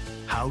Depot.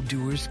 How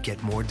doers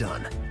get more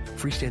done.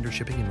 Free standard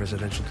shipping and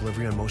residential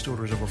delivery on most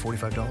orders over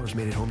 $45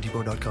 made at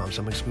HomeDepot.com.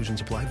 Some exclusions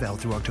apply.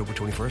 Valid through October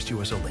 21st,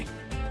 U.S. only.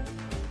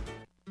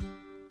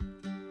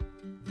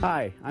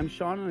 Hi, I'm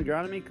Sean, an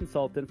agronomy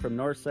consultant from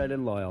Northside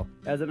and Loyal.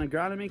 As an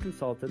agronomy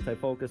consultant, I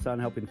focus on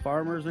helping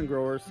farmers and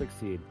growers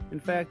succeed. In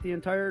fact, the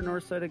entire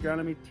Northside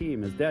agronomy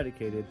team is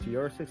dedicated to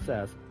your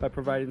success by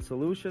providing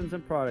solutions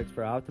and products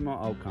for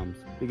optimal outcomes,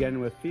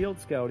 beginning with field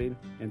scouting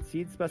and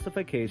seed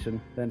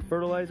specification, then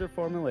fertilizer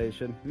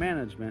formulation,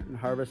 management, and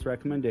harvest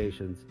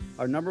recommendations.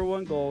 Our number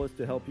one goal is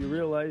to help you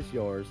realize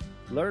yours.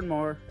 Learn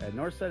more at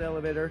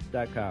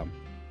NorthsideElevator.com.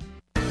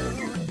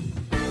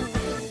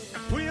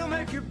 We'll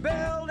make your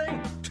building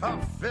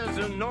tough as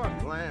a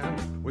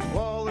Northland with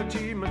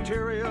quality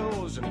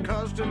materials and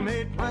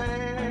custom-made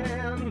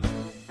plans.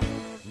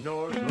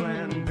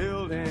 Northland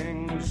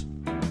Buildings,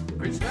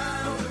 great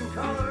styles and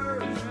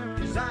colors,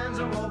 designs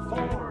of all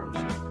forms.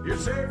 You're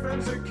safe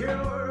and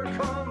secure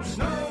come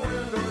snow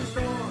and or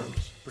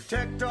storms.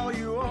 Protect all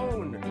you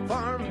own,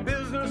 farm,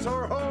 business,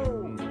 or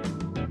home.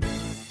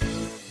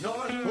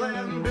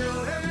 Northland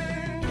Buildings.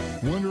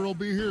 Winter will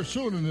be here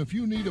soon, and if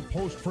you need a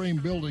post-frame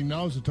building,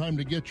 now's the time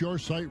to get your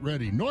site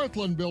ready.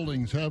 Northland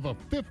Buildings have a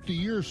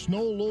 50-year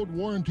snow load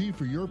warranty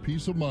for your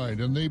peace of mind,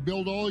 and they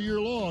build all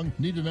year long.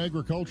 Need an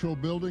agricultural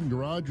building,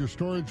 garage, or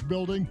storage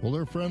building? Well,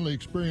 their friendly,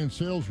 experienced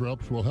sales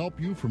reps will help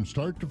you from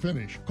start to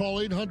finish. Call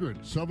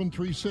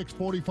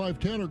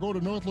 800-736-4510 or go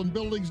to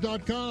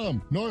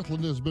northlandbuildings.com.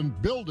 Northland has been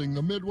building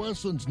the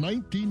Midwest since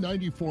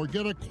 1994.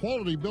 Get a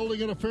quality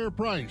building at a fair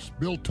price.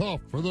 Built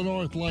tough for the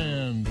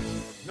Northland.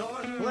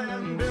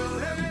 Northland Buildings.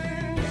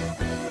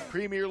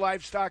 Premier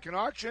Livestock and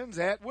Auctions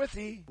at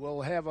Withee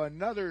will have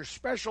another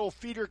special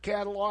feeder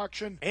cattle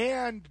auction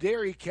and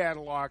dairy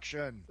cattle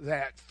auction.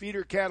 That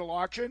feeder cattle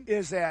auction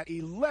is at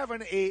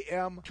 11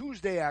 a.m.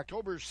 Tuesday,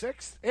 October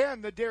 6th,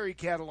 and the dairy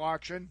cattle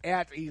auction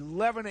at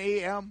 11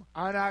 a.m.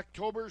 on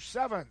October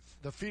 7th.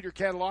 The feeder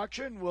cattle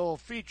auction will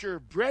feature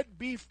bred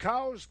beef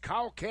cows,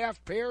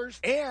 cow-calf pairs,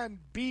 and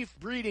beef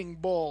breeding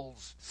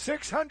bulls.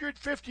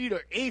 650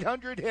 to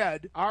 800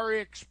 head are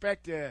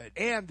expected.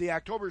 And the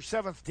October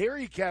 7th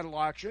dairy cattle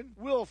auction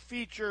will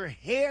feature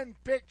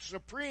hand-picked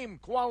supreme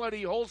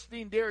quality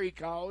Holstein dairy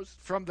cows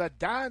from the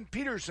Don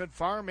Peterson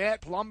farm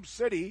at Plum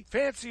City,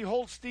 fancy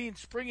Holstein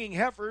springing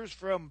heifers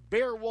from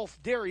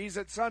Bearwolf Dairies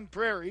at Sun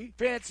Prairie,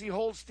 fancy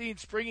Holstein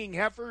springing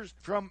heifers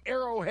from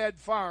Arrowhead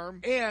Farm,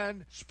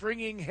 and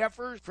springing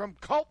heifers from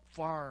Culp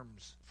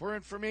Farms. For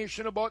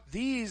information about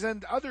these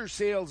and other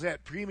sales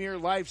at Premier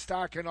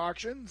Livestock and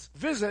Auctions,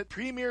 visit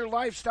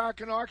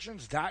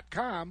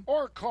PremierLivestockandAuctions.com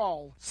or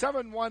call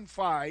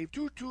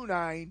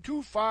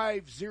 715-229-25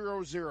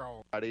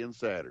 2500. Friday and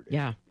Saturday.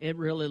 Yeah, it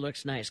really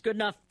looks nice. Good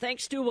enough.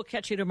 Thanks, Stu. We'll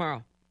catch you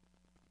tomorrow.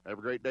 Have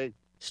a great day.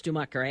 Stu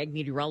Mucker, ag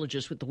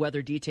meteorologist with the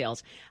weather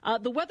details.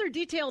 The weather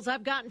details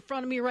I've got in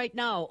front of me right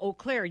now. Eau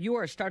Claire, you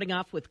are starting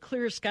off with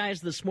clear skies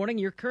this morning.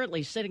 You're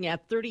currently sitting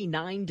at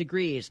 39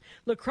 degrees.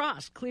 La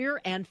Crosse, clear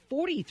and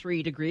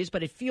 43 degrees,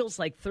 but it feels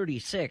like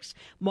 36.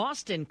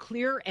 Mauston,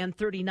 clear and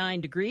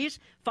 39 degrees.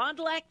 Fond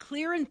du Lac,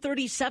 clear and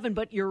 37,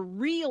 but your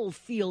real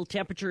field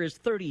temperature is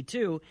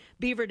 32.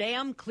 Beaver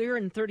Dam, clear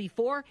and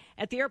 34.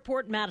 At the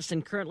airport,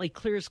 Madison, currently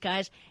clear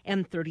skies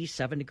and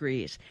 37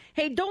 degrees.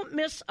 Hey, don't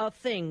miss a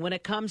thing when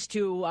it comes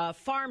to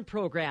farm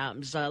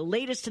programs,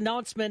 latest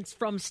announcements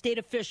from state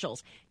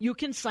officials. You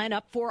can sign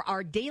up for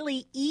our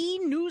daily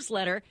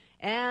e-newsletter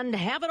and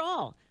have it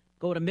all.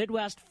 Go to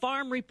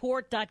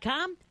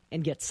MidwestFarmReport.com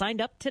and get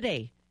signed up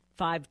today.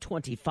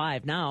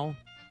 5:25 now.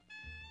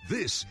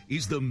 This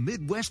is the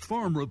Midwest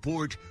Farm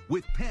Report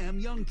with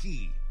Pam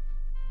Youngkey.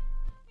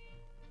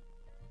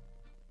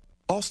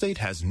 Allstate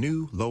has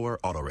new lower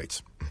auto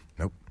rates.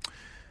 Nope.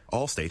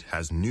 Allstate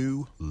has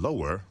new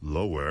lower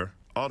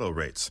auto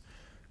rates.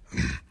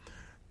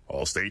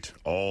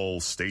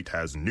 Allstate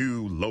has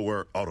new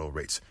lower auto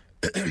rates.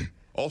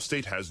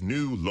 Allstate has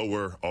new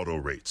lower auto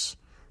rates.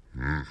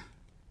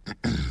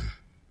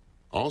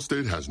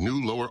 Allstate has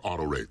new lower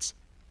auto rates.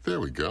 There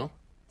we go.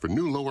 For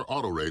new lower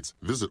auto rates,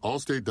 visit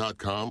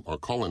Allstate.com or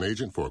call an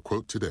agent for a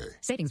quote today.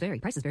 Savings vary.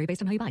 Prices vary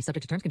based on how you buy.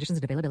 Subject to terms, conditions,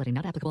 and availability.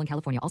 Not applicable in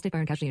California. Allstate Fire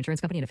and Casualty Insurance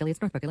Company and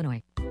affiliates, Northbrook,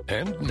 Illinois.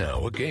 And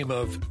now a game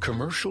of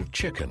Commercial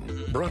Chicken,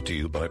 brought to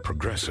you by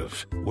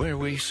Progressive, where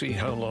we see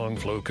how long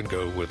Flo can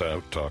go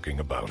without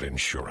talking about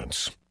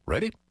insurance.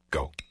 Ready?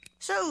 Go.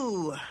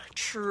 So,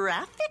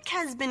 traffic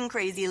has been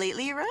crazy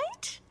lately,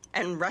 right?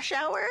 And rush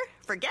hour?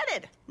 Forget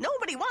it.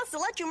 Nobody wants to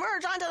let you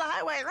merge onto the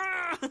highway.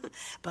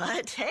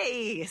 But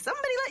hey,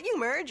 somebody let you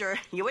merge or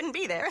you wouldn't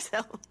be there, so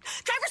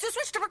drivers who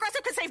switch to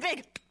Progressive could save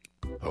big.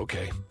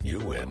 Okay, you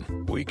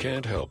win. We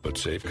can't help but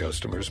save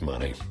customers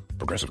money.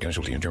 Progressive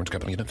Casualty Insurance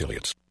Company and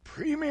affiliates.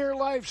 Premier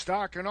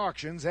Livestock and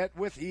Auctions at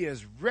Withee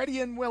is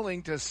ready and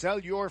willing to sell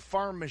your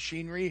farm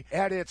machinery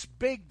at its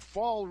big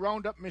fall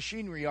roundup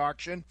machinery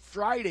auction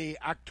Friday,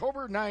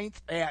 October 9th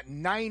at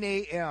 9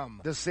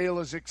 a.m. The sale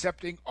is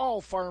accepting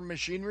all farm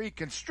machinery,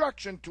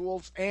 construction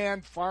tools,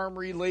 and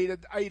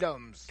farm-related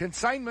items.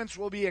 Consignments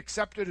will be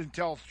accepted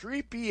until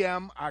 3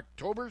 p.m.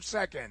 October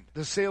 2nd.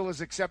 The sale is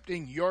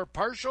accepting your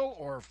partial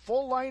or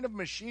full line of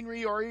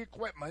machinery or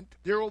equipment.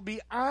 There will be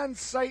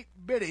on-site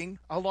bidding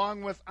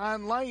along with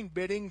online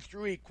bidding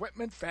through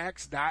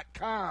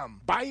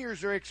equipmentfacts.com.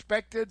 Buyers are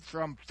expected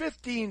from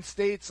 15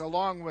 states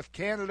along with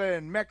Canada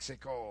and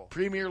Mexico.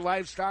 Premier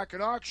Livestock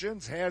and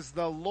Auctions has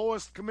the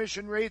lowest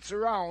commission rates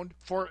around.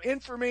 For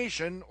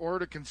information or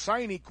to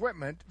consign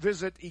equipment,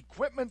 visit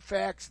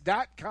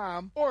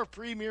equipmentfacts.com or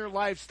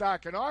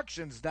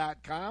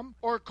premierlivestockandauctions.com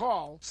or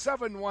call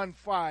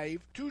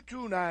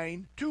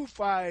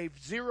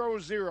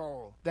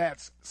 715-229-2500.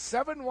 That's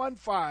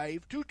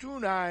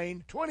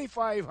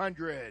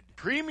 715-229-2500.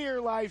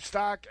 Premier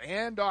Livestock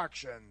and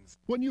Auctions.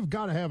 When you've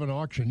got to have an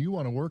auction, you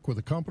want to work with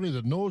a company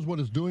that knows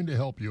what it's doing to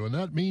help you, and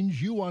that means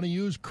you want to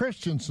use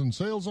Christensen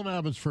Sales of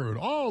Abbotsford.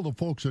 All the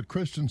folks at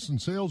Christensen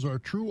Sales are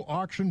true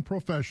auction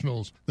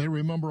professionals. They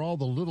remember all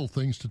the little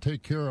things to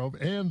take care of,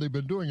 and they've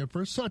been doing it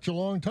for such a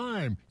long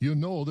time. You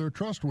know they're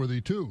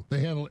trustworthy, too.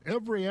 They handle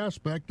every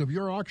aspect of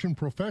your auction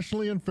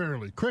professionally and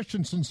fairly.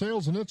 Christensen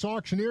Sales and its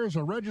auctioneers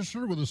are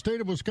registered with the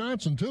state of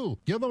Wisconsin, too.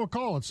 Give them a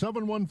call at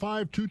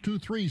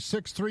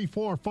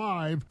 715-223-6345.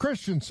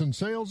 Christensen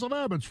Sales of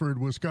Abbotsford,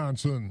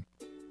 Wisconsin.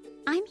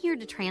 I'm here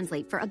to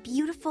translate for a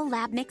beautiful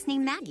lab mix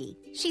named Maggie.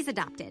 She's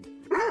adopted.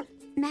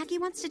 Maggie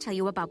wants to tell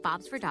you about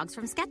Bobs for Dogs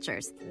from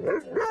Skechers.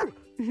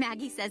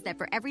 Maggie says that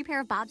for every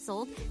pair of Bobs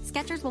sold,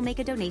 Skechers will make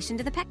a donation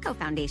to the Petco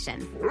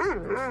Foundation.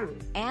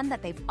 And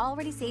that they've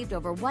already saved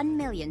over 1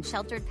 million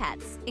sheltered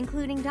pets,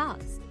 including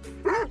dogs.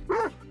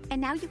 And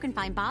now you can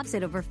find Bobs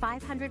at over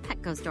 500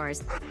 Petco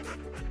stores.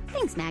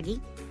 Thanks, Maggie.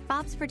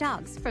 Bobs for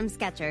Dogs from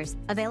Skechers.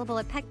 Available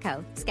at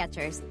Petco,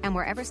 Skechers, and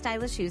wherever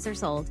stylish shoes are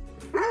sold.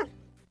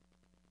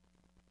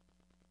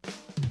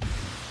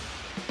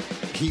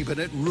 Keeping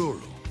it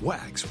rural.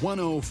 Wax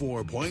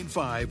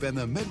 104.5 and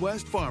the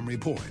Midwest Farm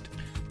Report.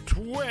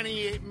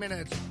 28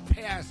 minutes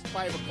past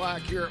 5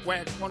 o'clock here at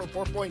Wax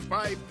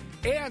 104.5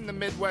 and the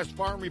Midwest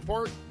Farm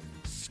Report.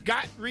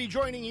 Scott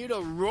rejoining you to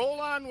roll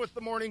on with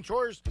the morning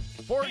chores.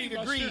 40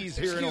 degrees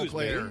here in Eau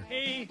Claire.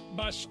 Hey,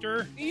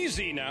 Buster.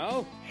 Easy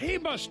now. Hey,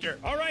 Buster.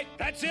 All right,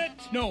 that's it.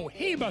 No,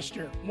 Hey,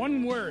 Buster.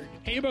 One word.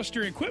 Hey,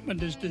 Buster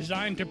equipment is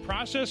designed to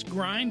process,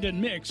 grind, and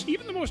mix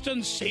even the most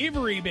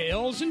unsavory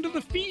bales into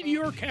the feed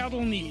your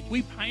cattle need.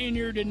 We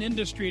pioneered an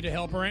industry to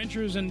help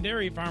ranchers and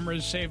dairy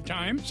farmers save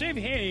time, save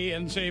hay,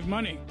 and save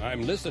money.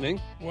 I'm listening.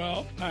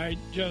 Well, I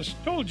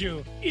just told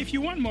you. If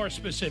you want more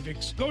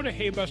specifics, go to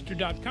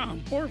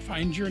heybuster.com or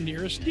find your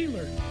nearest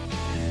dealer.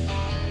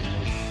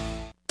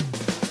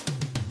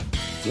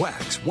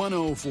 Wax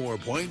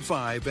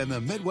 104.5 and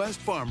the Midwest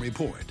Farm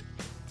Report.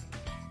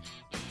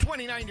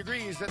 29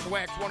 degrees at the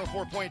Wax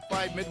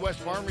 104.5 Midwest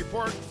Farm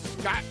Report.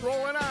 Scott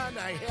rolling on.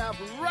 I have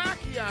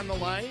Rocky on the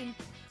line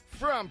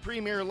from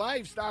Premier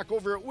Livestock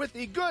over at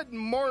Withee. Good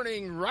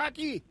morning,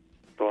 Rocky.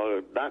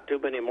 Well, not too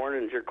many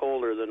mornings you're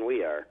colder than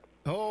we are.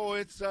 Oh,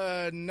 it's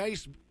a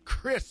nice,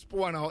 crisp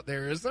one out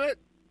there, isn't it?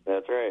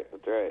 That's right.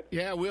 That's right.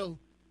 Yeah,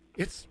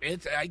 it's.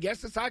 I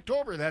guess it's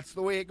October. That's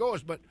the way it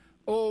goes. But,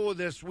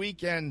 this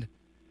weekend,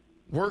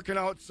 working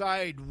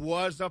outside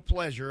was a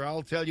pleasure.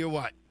 I'll tell you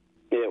what.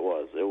 It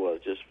was.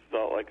 Just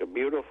felt like a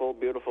beautiful,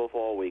 beautiful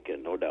fall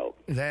weekend, no doubt.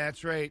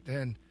 That's right.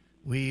 And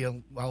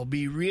I'll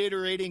be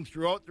reiterating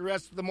throughout the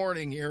rest of the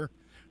morning here.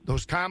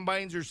 Those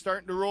combines are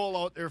starting to roll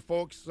out there,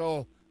 folks.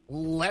 So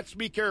let's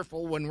be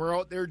careful when we're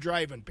out there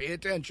driving. Pay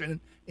attention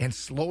and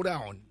slow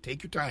down.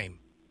 Take your time.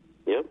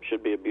 Yep.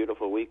 Should be a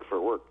beautiful week for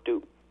work,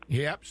 too.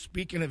 Yep.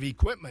 Speaking of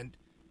equipment,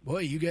 boy,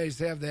 you guys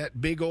have that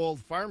big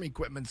old farm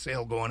equipment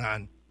sale going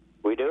on.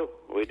 We do.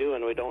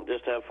 And we don't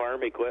just have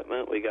farm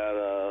equipment. We got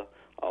a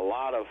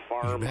lot of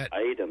farm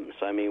items.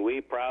 I mean,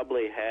 we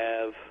probably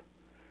have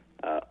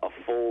a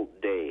full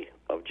day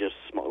of just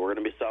small. We're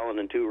going to be selling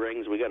in 2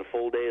 rings. We got a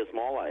full day of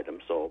small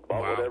items. So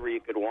about whatever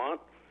you could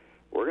want,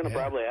 we're going to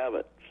probably have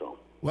it. So.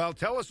 Well,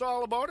 tell us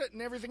all about it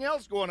and everything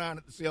else going on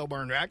at the sale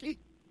barn, Rocky.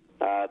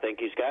 Thank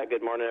you, Scott.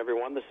 Good morning,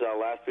 everyone. This is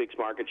last week's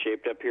market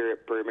shaped up here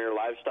at Premier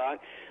Livestock.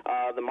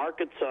 The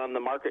markets on the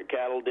market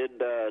cattle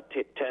did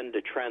tend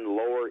to trend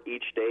lower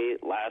each day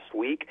last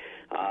week.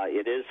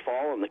 It is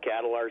fall, and the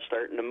cattle are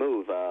starting to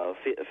move.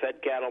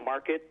 Fed cattle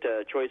market,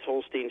 choice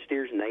Holstein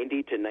steers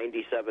 90 to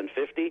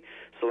 97.50,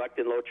 select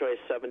and low choice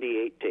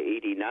 78 to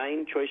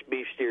 89, choice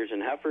beef steers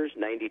and heifers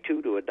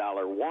 92 to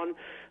 $1.01.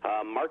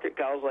 Market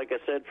cows, like I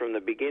said, from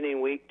the beginning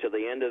week to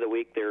the end of the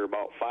week, they're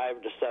about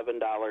 $5 to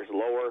 $7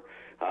 lower.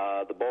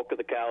 The bulk of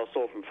the cows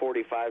sold from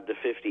 45 to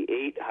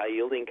 58.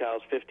 High-yielding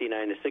cows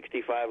 59 to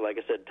 65. Like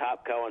I said,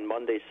 top cow on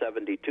Monday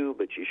 72,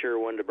 but you sure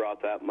wouldn't have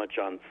brought that much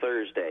on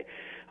Thursday.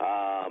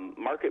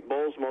 Market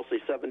bulls mostly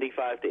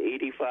 75 to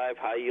 85.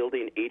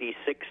 High-yielding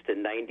 86 to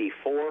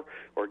 94.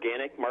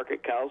 Organic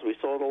market cows, we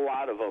sold a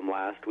lot of them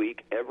last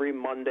week. Every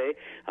Monday,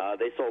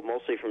 they sold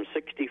mostly from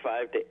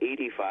 65 to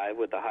 85,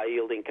 with the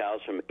high-yielding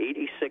cows from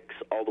 86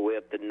 all the way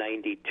up to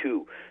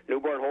 92.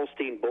 Newborn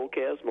Holstein bull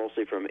calves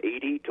mostly from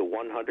 80 to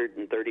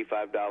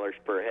 $135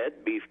 per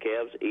head. Beef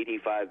calves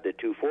 85 to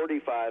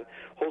 $245.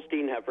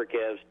 Holstein heifer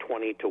calves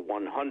 20 to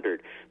 $100.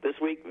 This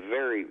week,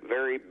 very,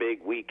 very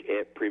big week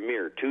at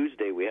Premier.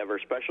 Tuesday, we have our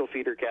special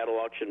feeder cattle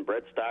auction,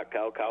 bred stock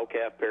cow,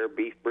 cow-calf pair,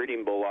 beef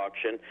breeding bull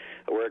auction.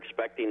 We're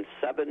expecting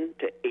 700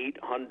 to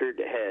 800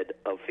 head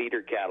of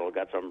feeder cattle.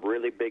 Got some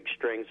really big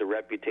strings of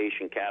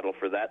reputation cattle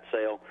for that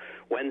sale.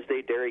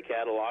 Wednesday, dairy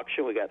cattle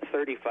auction. We got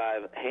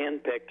 35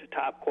 hand-picked,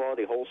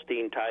 top-quality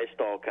Holstein tie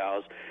stall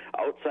cows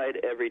outside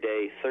every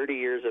day, 30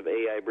 years of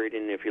AI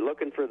breeding. If you're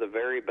looking for the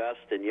very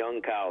best in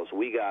young cows,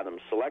 we got them.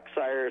 Select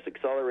sires,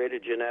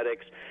 accelerated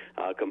genetics,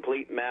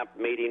 complete map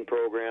mating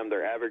program.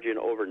 They're averaging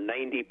over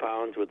 90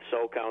 pounds with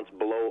cell counts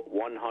below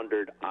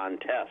 100 on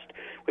test.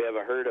 We have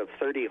a herd of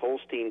 30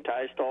 Holstein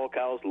tie stall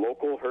cows,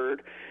 local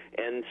herd,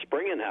 and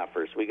springing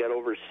heifers. We got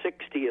over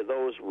 60 of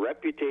those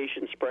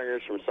reputation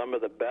springers from some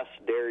of the best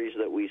dairies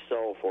that we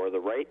sell for. The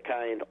right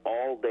kind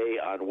all day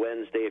on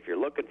Wednesday. If you're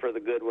looking for the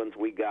good ones,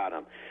 we got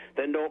them.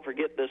 Then don't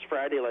forget this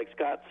Friday, like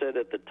Scott said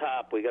at the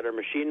top, we got our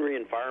machinery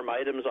and farm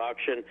items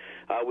auction.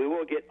 We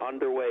will get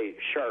underway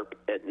sharp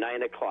at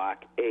 9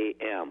 o'clock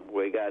a.m.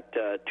 We got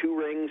 2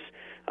 rings.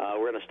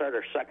 We're going to start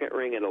our second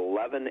ring at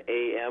 11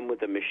 a.m.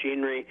 with the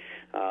machinery.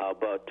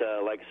 But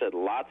like I said,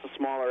 lots of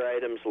smaller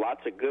items,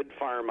 lots of good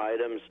farm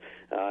items.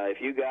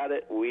 If you got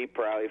it,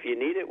 if you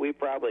need it, we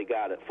probably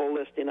got it. Full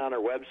listing on our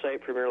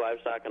website,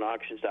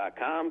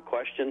 PremierLivestockAndAuctions.com.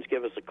 Questions,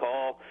 give us a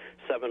call,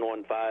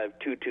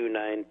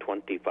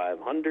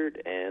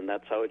 715-229-2500, and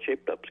that's how it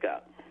shaped up,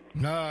 Scott.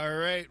 All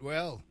right,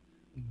 well,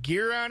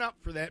 gear on up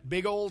for that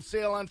big old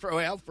sale on for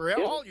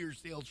all your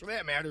sales for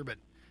that matter, but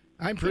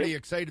I'm pretty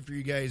excited for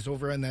you guys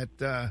over on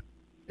that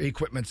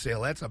equipment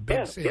sale. That's a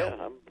big sale. Yeah,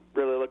 I'm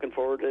really looking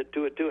forward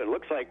to it, too. It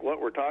looks like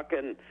we're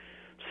talking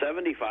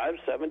 75,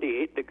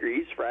 78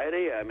 degrees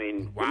Friday. I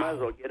mean, we might as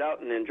well get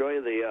out and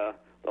enjoy the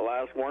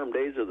last warm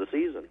days of the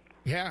season.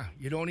 Yeah,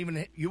 you won't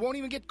even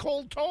get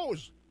cold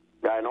toes.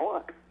 I know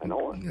it.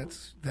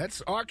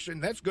 That's auction.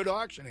 That's good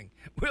auctioning.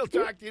 We'll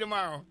talk to you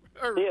tomorrow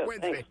or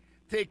Wednesday. Thanks.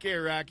 Take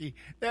care, Rocky.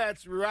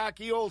 That's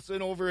Rocky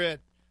Olson over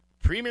at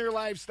Premier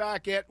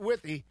Livestock at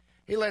Withee.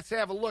 Hey, let's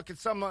have a look at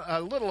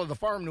a little of the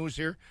farm news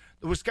here.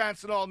 The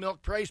Wisconsin all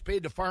milk price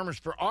paid to farmers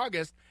for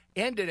August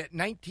ended at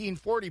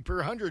 $19.40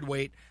 per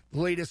hundredweight. The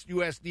latest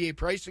USDA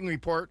pricing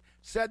report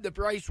said the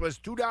price was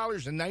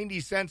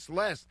 $2.90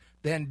 less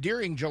than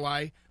during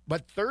July,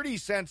 but 30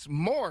 cents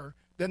more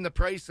than the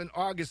price in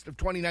August of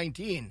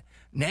 2019.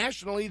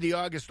 Nationally, the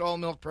August all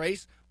milk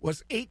price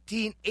was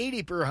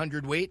 $18.80 per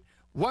hundredweight,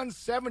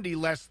 $1.70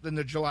 less than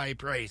the July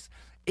price.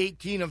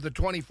 18 of the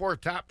 24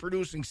 top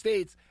producing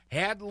states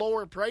had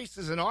lower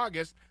prices in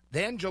August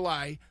than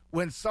July,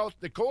 when South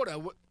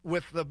Dakota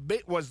was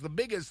the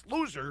biggest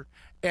loser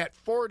at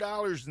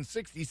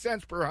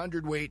 $4.60 per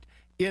hundredweight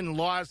in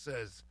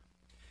losses.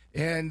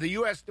 And the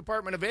U.S.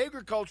 Department of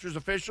Agriculture's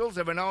officials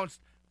have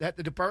announced that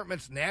the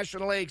department's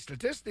National Ag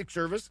Statistics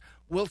Service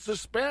will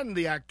suspend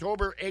the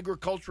October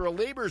Agricultural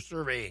Labor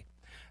Survey.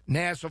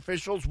 NASS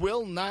officials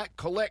will not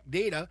collect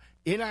data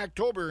in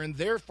October and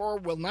therefore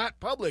will not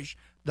publish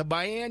the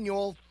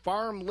biannual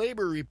Farm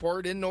Labor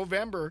Report in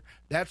November.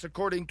 That's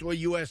according to a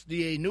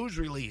USDA news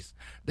release.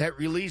 That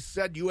release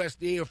said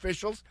USDA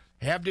officials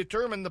have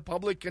determined the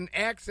public can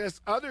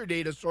access other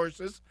data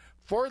sources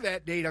for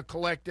that data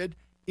collected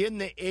in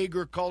the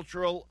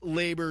Agricultural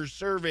Labor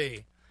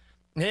Survey.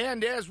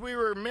 And as we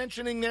were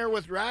mentioning there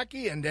with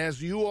Rocky, and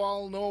as you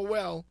all know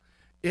well,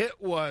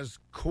 it was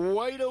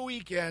quite a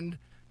weekend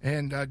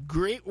and a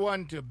great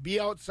one to be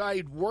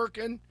outside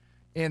working,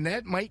 and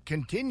that might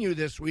continue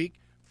this week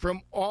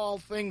from all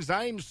things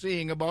I'm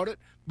seeing about it.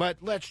 But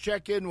let's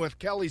check in with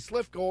Kelly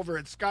Slifka over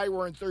at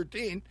Skywarn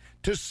 13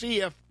 to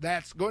see if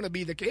that's going to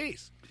be the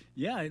case.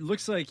 Yeah, it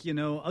looks like,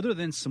 other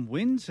than some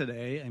wind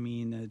today,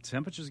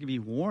 temperatures going to be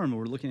warm.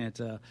 We're looking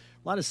at a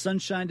lot of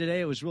sunshine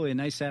today. It was really a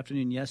nice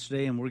afternoon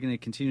yesterday, and we're going to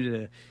continue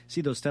to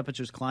see those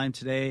temperatures climb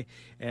today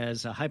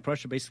as high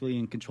pressure basically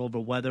in control of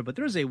our weather. But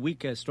there's a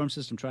weak storm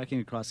system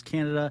tracking across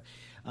Canada.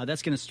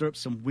 That's going to stir up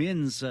some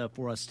winds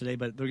for us today,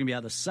 but they're going to be out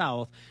of the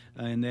south,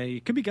 and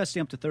they could be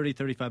gusting up to 30,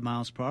 35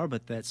 miles per hour,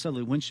 but that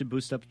southerly wind should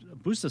boost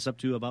us up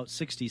to about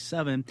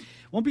 67.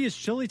 Won't be as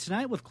chilly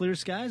tonight with clear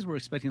skies. We're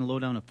expecting a low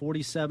down of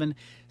 47.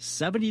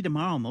 70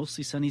 tomorrow,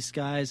 mostly sunny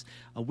skies.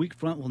 A weak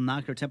front will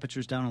knock our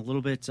temperatures down a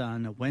little bit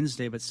on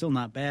Wednesday, but still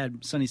not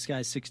bad. Sunny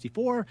skies,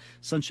 64.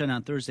 Sunshine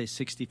on Thursday,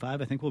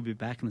 65. I think we'll be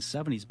back in the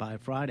 70s by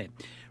Friday.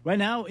 Right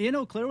now, in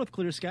Eau Claire with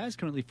clear skies,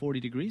 currently 40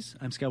 degrees.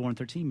 I'm Skywarn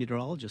 13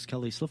 meteorologist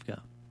Kelly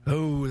Slifka.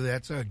 Oh,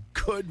 that's a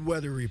good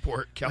weather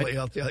report, Kelly,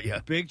 I'll tell you.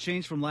 Big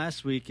change from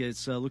last week.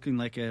 It's looking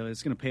like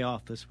it's going to pay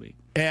off this week.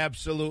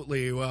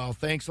 Absolutely. Well,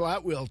 thanks a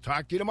lot. We'll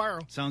talk to you tomorrow.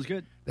 Sounds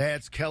good.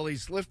 That's Kelly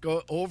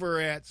Slifka over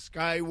at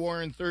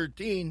Skywarn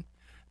 13.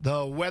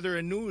 The weather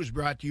and news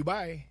brought to you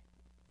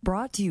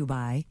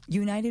by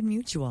United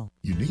Mutual.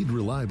 You need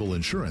reliable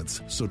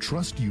insurance, so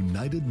trust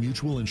United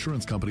Mutual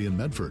Insurance Company in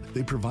Medford.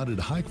 They provided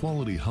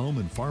high-quality home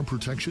and farm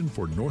protection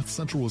for north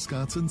central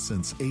Wisconsin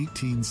since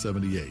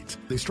 1878.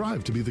 They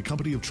strive to be the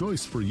company of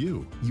choice for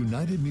you.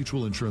 United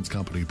Mutual Insurance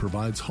Company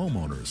provides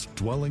homeowners,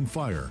 dwelling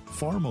fire,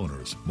 farm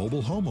owners,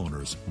 mobile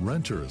homeowners,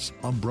 renters,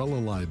 umbrella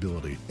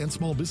liability, and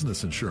small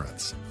business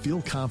insurance.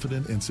 Feel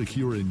confident and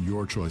secure in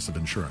your choice of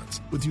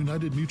insurance with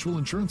United Mutual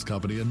Insurance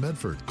Company in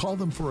Medford. Call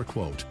them for a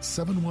quote,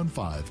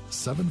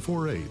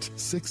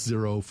 715-748-6040.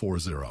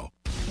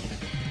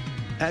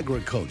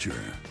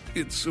 Agriculture.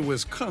 It's a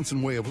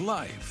Wisconsin way of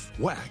life.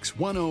 Wax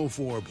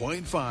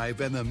 104.5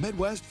 and the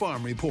Midwest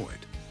Farm Report.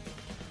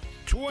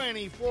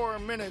 24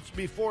 minutes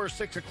before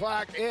 6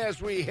 o'clock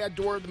as we head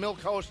toward the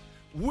milk house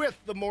with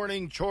the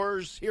morning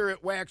chores here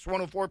at Wax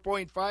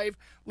 104.5.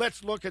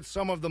 Let's look at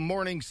some of the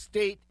morning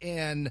state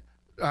and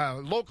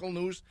local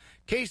news.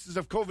 Cases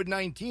of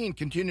COVID-19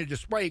 continue to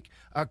spike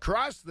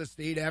across the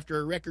state after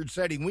a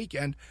record-setting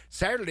weekend.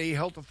 Saturday,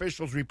 health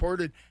officials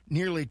reported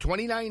nearly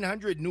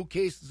 2,900 new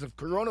cases of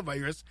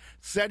coronavirus,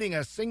 setting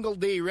a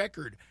single-day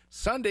record.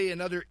 Sunday,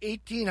 another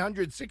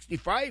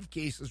 1,865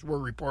 cases were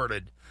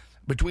reported.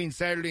 Between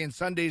Saturday and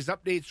Sunday's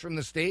updates from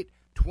the state,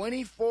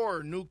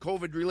 24 new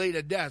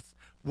COVID-related deaths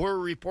were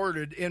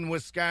reported in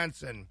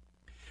Wisconsin.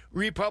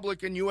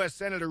 Republican U.S.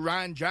 Senator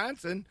Ron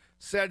Johnson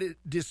said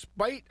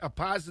despite a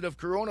positive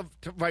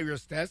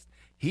coronavirus test,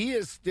 he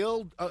is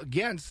still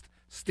against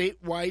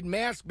statewide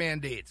mask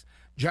mandates.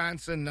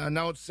 Johnson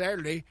announced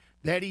Saturday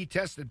that he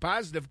tested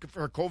positive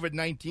for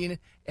COVID-19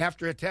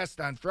 after a test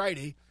on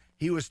Friday.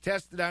 He was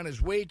tested on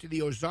his way to the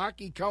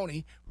Ozaukee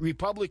County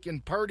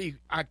Republican Party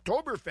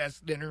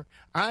Oktoberfest dinner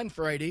on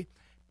Friday.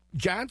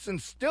 Johnson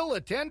still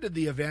attended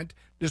the event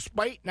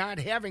despite not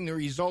having the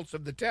results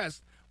of the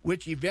test,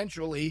 which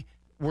eventually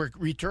were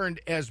returned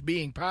as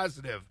being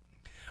positive.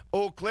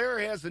 Eau Claire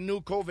has a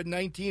new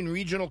COVID-19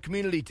 regional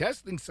community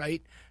testing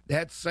site.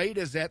 That site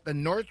is at the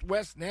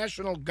Northwest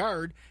National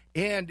Guard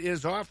and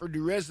is offered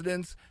to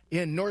residents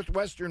in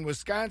northwestern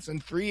Wisconsin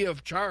free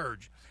of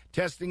charge.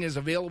 Testing is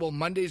available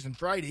Mondays and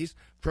Fridays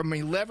from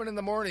 11 in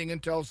the morning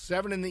until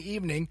 7 in the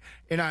evening,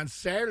 and on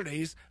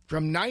Saturdays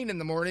from 9 in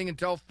the morning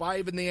until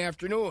 5 in the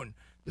afternoon.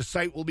 The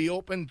site will be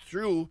open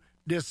through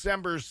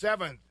December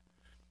 7th.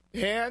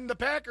 And the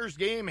Packers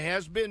game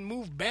has been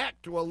moved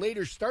back to a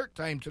later start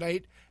time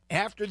tonight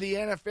after the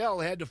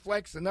NFL had to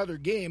flex another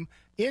game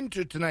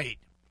into tonight.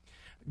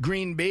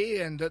 Green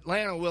Bay and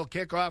Atlanta will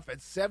kick off at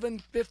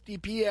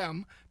 7:50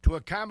 p.m. to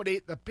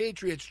accommodate the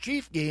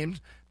Patriots-Chiefs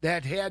games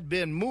that had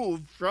been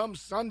moved from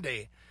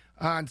Sunday.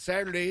 On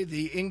Saturday,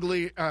 the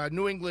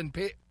New England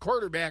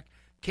quarterback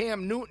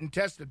Cam Newton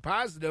tested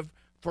positive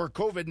for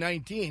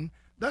COVID-19,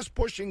 thus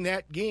pushing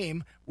that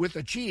game with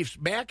the Chiefs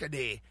back a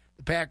day.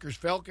 The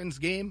Packers-Falcons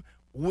game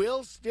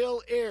will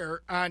still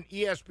air on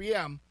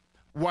ESPN,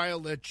 while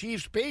the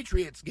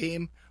Chiefs-Patriots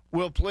game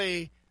will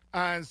play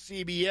on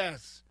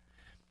CBS.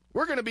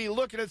 We're going to be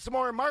looking at some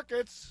more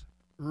markets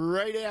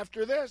right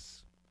after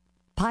this.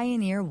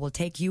 Pioneer will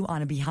take you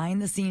on a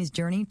behind-the-scenes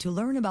journey to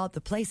learn about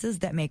the places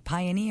that make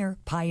Pioneer,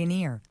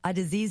 Pioneer. A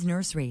disease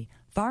nursery,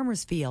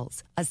 farmers'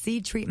 fields, a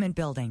seed treatment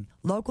building,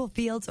 local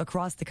fields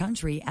across the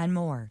country, and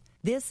more.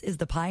 This is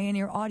the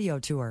Pioneer Audio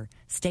Tour.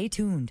 Stay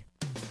tuned.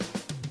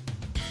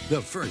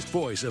 The first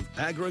voice of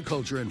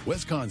agriculture in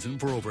Wisconsin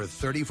for over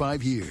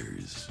 35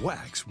 years.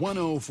 Wax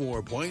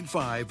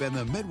 104.5 and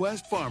the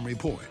Midwest Farm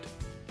Report.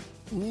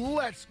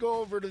 Let's go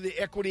over to the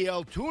Equity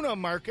Altoona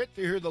market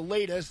to hear the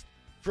latest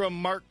from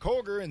Mark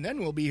Koger, and then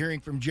we'll be hearing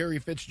from Jerry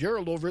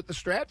Fitzgerald over at the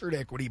Stratford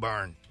Equity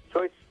Barn.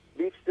 Choice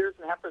beef steers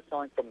and heifers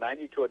selling from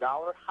 $90 to $1.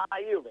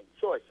 High yielding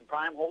choice and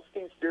prime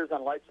Holstein steers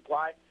on light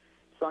supply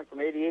selling from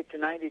 $88 to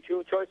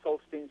 $92. Choice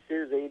Holstein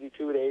steers $82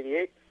 to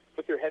 $88.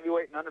 With your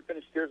heavyweight and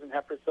underfinished steers and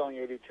heifers selling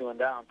 $82 and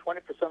down.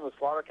 20% of the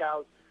slaughter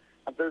cows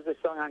on Thursday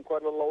selling on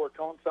quite a little lower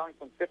tone, selling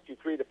from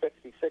 $53 to $56.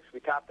 We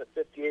topped at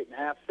 $58.5.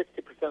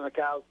 60% of the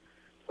cows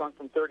selling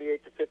from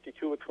 $38 to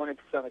 $52, with 20%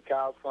 of the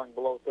cows selling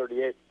below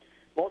 $38.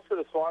 Most of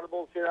the slaughter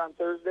bulls here on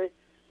Thursday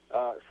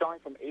selling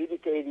from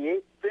 $80 to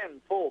 $88.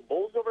 Thin, full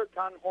bulls over a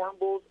ton, horn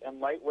bulls,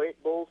 and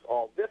lightweight bulls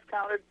all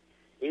discounted.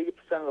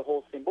 80% of the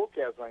Holstein bull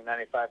calves weighing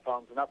 95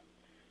 pounds and up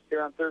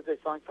here on Thursday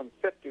selling from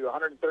 $50 to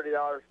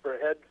 $130 per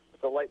head.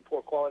 The light and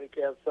poor quality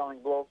calves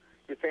selling below.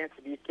 Your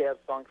fancy beef calves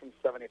selling from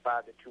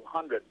 $75 to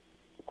 $200.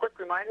 A quick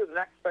reminder, the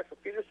next special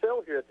feeder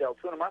sale here at the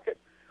Altoona Market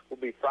will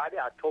be Friday,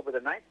 October the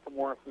 9th. For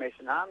more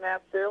information on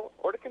that sale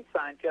or to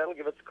consign cattle,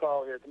 give us a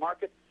call here at the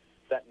market.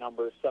 That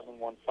number is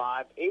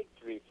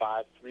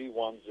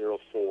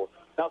 715-835-3104.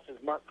 Now, this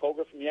is Mark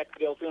Koger from the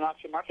Equity Altoona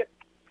Auction Market.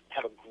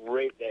 Have a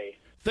great day.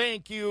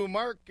 Thank you,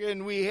 Mark.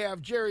 And we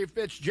have Jerry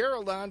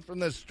Fitzgerald on from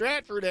the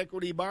Stratford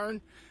Equity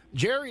Barn.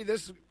 Jerry,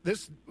 this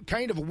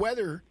kind of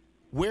weather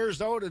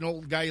wears out an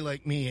old guy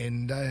like me,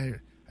 and I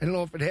don't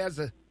know if it has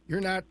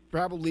you're not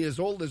probably as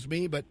old as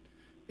me, but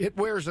it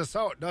wears us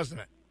out, doesn't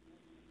it?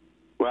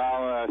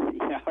 Well,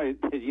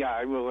 yeah,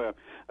 I will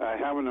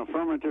have an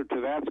affirmative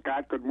to that,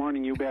 Scott. Good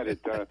morning, you bet.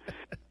 It's nice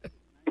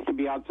to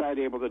be outside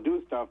able to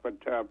do stuff, but,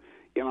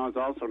 it's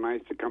also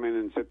nice to come in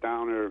and sit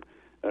down or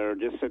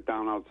just sit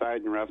down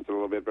outside and rest a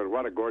little bit. But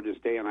what a gorgeous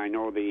day, and I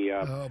know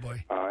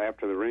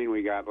after the rain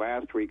we got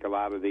last week, a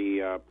lot of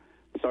the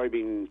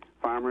soybean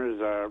farmers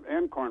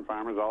and corn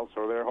farmers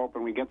also, they're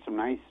hoping we get some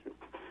nice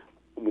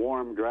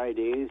warm, dry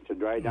days to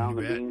dry down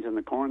the beans and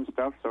the corn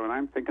stuff. So, and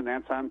I'm thinking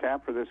that's on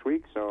tap for this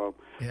week. So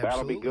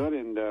that'll be good.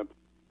 And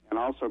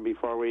also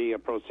before we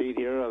proceed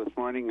here this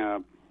morning,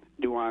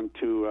 do want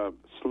to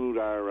salute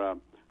our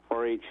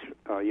 4-H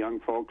young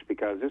folks,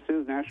 because this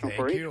is National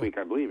 4-H Week,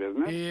 I believe,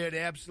 isn't it? It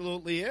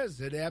absolutely is.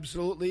 It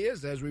absolutely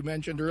is. As we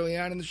mentioned early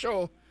on in the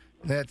show,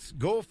 that's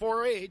Go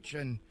 4-H,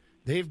 and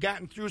they've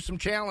gotten through some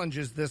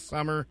challenges this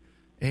summer,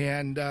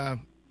 and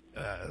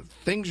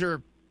things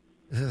are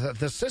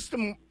the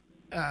system.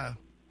 How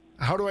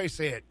do I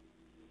say it?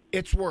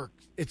 It's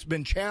worked. It's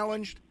been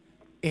challenged,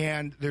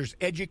 and there's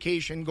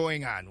education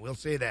going on. We'll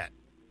say that.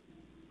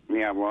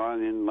 Yeah, well,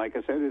 and like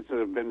I said, it's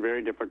been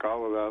very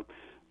difficult.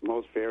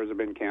 Most fairs have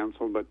been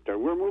canceled, but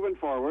we're moving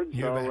forward.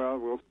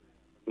 We'll.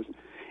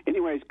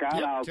 Anyway,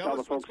 Scott, I'll tell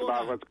the folks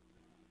about what's.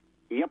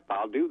 Yep,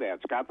 I'll do that.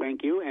 Scott,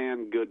 thank you,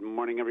 and good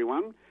morning,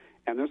 everyone.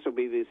 And this will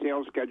be the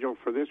sales schedule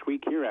for this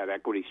week here at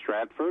Equity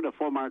Stratford, a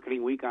full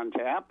marketing week on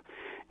tap.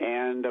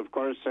 And, of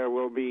course,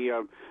 we'll be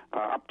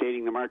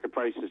updating the market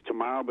prices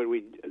tomorrow. But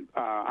we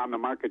on the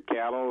market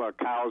cattle,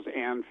 cows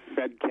and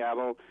fed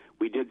cattle,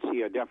 we did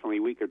see a definitely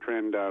weaker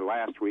trend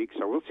last week.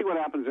 So we'll see what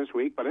happens this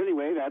week. But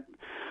anyway, that's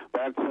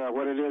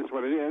what it is.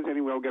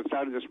 Anyway, we'll get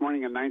started this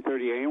morning at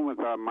 9:30 a.m. with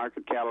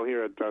market cattle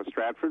here at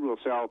Stratford. We'll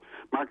sell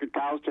market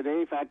cows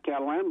today, fat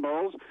cattle and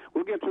bulls.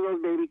 We'll get to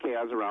those baby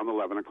calves around the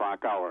 11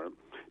 o'clock hour.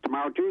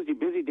 Tomorrow, Tuesday,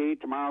 busy day.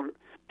 Tomorrow,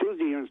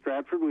 Tuesday here in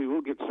Stratford, we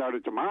will get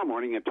started tomorrow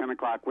morning at 10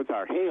 o'clock with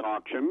our hay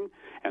auction,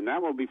 and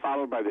that will be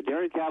followed by the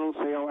dairy cattle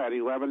sale at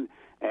 11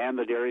 and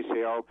the dairy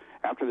sale.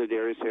 After the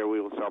dairy sale, we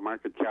will sell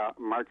market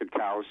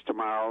cows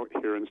tomorrow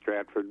here in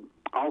Stratford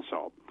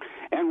also.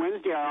 And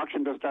Wednesday, our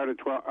auction does start at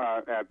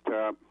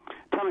 10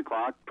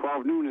 o'clock.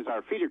 12 noon is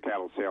our feeder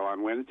cattle sale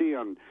on Wednesday.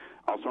 And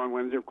also on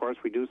Wednesday, of course,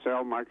 we do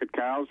sell market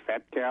cows,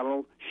 fat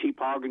cattle, sheep,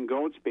 hog, and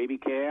goats, baby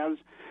calves.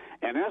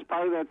 And as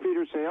part of that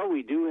feeder sale,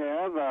 we do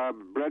have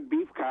bred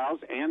beef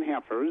cows and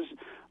heifers.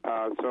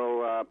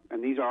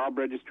 And these are all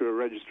bred to a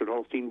registered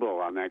Holstein bull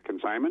on that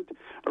consignment,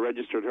 a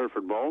registered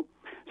Hereford bull.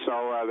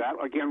 So that,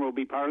 again, will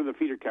be part of the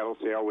feeder cattle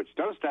sale, which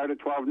does start at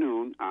 12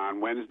 noon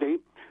on Wednesday.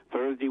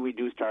 Thursday, we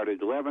do start at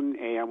 11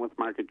 a.m. with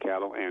market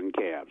cattle and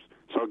calves.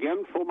 So,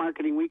 again, full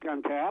marketing week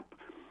on tap.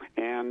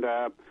 And,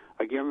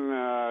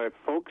 again,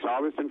 folks,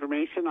 all this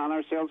information on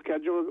our sales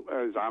schedule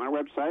is on our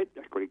website,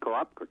 Equity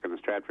Co-op. Click on the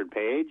Stratford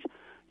page.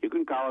 You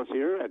can call us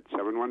here at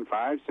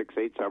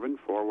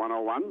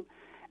 715-687-4101.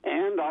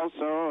 And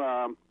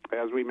also,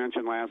 as we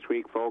mentioned last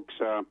week, folks,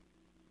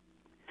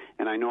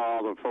 and I know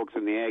all the folks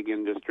in the ag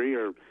industry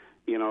are,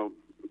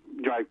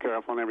 drive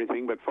careful and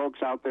everything, but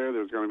folks out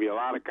there's going to be a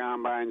lot of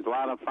combines, a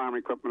lot of farm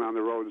equipment on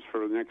the roads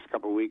for the next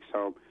couple of weeks,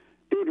 so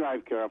do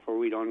drive careful.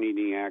 We don't need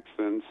any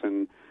accidents.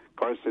 And, of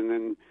course, and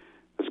then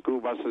the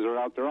school buses are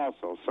out there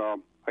also. So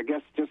I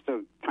guess just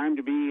a time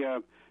to be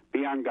on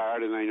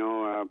guard. And I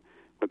know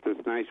with this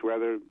nice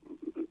weather,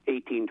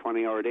 18,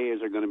 20-hour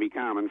days are going to be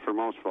common for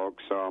most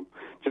folks. So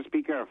just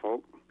be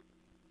careful,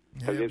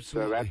 because it's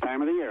that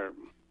time of the year.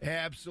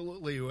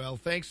 Absolutely. Well,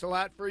 thanks a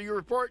lot for your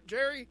report,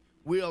 Jerry.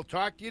 We'll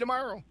talk to you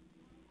tomorrow.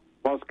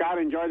 Well, Scott,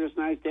 enjoy this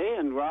nice day.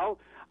 And, well,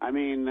 I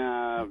mean,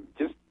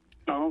 just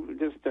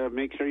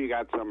make sure you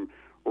got some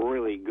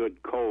really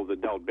good cold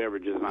adult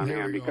beverages on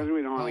hand, because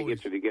we don't want to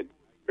get you to get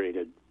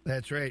dehydrated.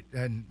 That's right.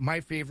 And my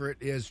favorite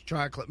is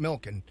chocolate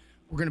milk, and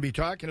we're going to be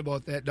talking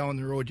about that down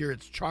the road here.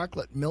 It's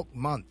Chocolate Milk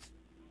Month.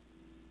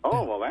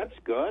 Oh, well, that's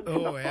good.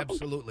 Oh,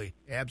 absolutely.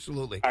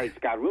 Absolutely. All right,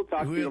 Scott, we'll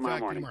talk to you tomorrow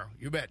morning.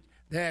 You bet.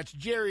 That's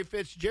Jerry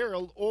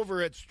Fitzgerald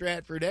over at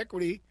Stratford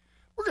Equity.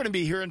 We're going to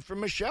be hearing from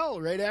Michelle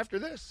right after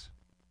this.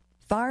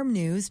 Farm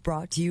News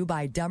brought to you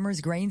by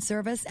Dummer's Grain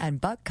Service and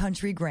Buck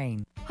Country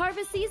Grain.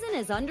 Harvest season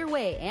is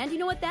underway, and you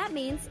know what that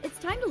means. It's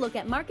time to look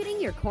at marketing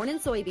your corn and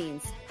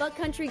soybeans. Buck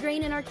Country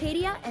Grain in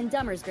Arcadia and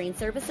Dummer's Grain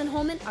Service in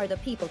Holman are the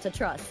people to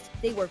trust.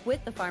 They work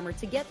with the farmer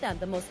to get them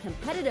the most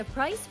competitive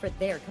price for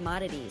their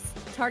commodities.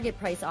 Target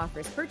Price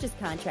offers purchase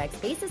contracts,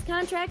 basis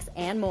contracts,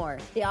 and more.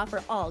 They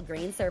offer all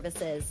grain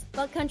services.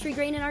 Buck Country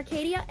Grain in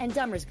Arcadia and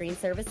Dummer's Grain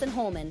Service in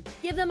Holman.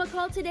 Give them a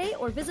call today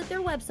or visit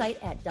their website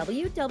at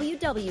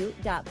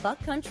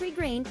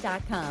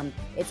www.buckcountrygrain.com.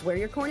 It's where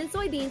your corn and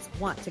soybeans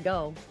want to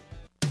go.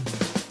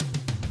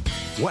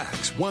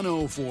 Wax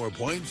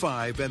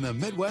 104.5 and the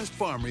Midwest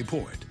Farm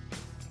Report.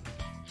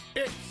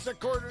 It's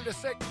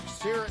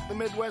 5:45 here at the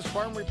Midwest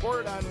Farm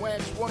Report on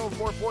Wax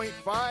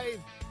 104.5.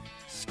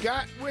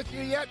 Scott with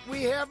you yet.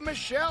 We have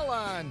Michelle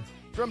on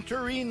from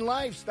Tureen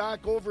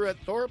Livestock over at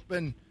Thorpe.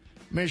 And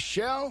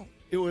Michelle,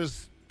 it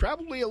was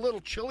probably a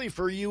little chilly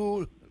for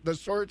you, the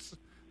sorts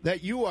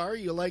that you are.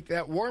 You like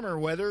that warmer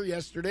weather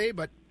yesterday,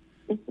 but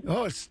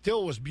it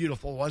still was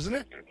beautiful, wasn't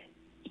it?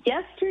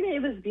 Yesterday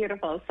was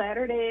beautiful.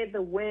 Saturday,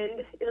 the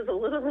wind is a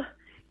little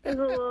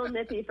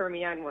nippy for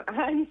me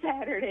on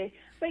Saturday.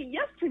 But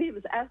yesterday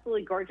was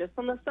absolutely gorgeous.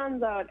 When the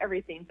sun's out,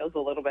 everything feels a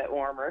little bit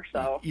warmer.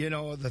 So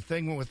the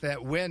thing with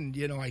that wind,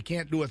 I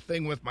can't do a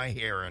thing with my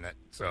hair in it.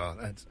 So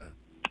that's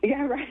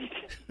yeah, right.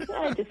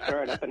 I just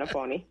throw it up in a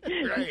pony.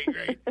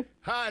 Right.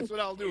 That's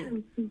what I'll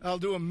do. I'll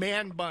do a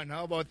man bun.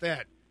 How about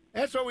that?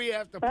 That's what we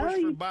have to push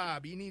for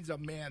Bob. He needs a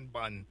man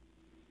bun.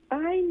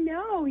 I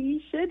know.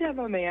 He should have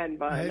a man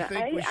bun.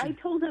 I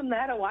told him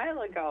that a while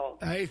ago.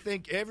 I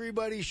think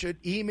everybody should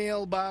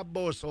email Bob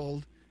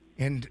Bosold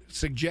and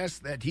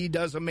suggest that he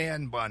does a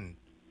man bun.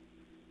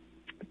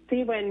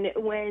 See, when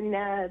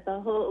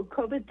the whole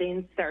COVID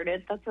thing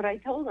started, that's what I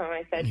told him.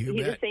 I said, he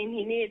was saying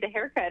he needed a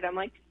haircut. I'm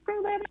like,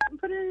 grow that up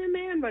and put it in a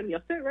man bun. You'll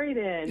fit right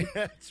in.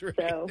 That's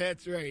right.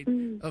 That's right.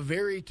 A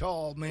very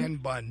tall man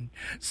bun.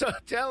 So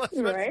tell us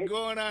what's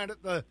going on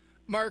at the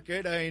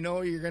market. I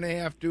know you're going to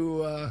have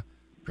to...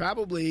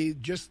 probably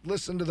just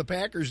listen to the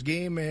Packers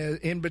game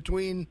in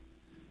between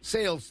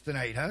sales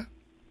tonight, huh?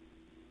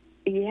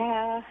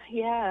 Yeah.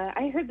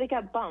 I heard they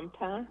got bumped,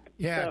 huh?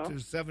 Yeah, to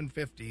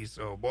 7:50.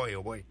 So boy,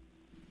 oh boy,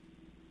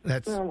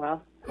 that's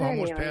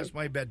almost past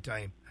my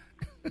bedtime.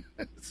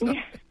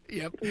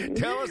 Yep.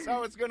 Tell us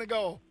how it's going to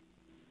go.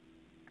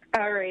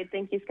 All right.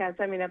 Thank you, Scott.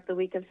 Summing up the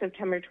week of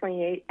September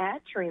 28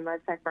 at Tureen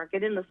Livestock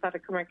Market. In the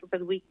Sutter market for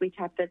the week, we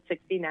topped at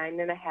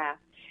 69.5.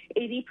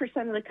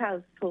 80% of the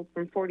cows sold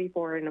from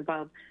 44 and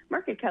above.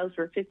 Market cows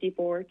were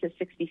 54 to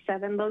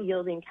 67.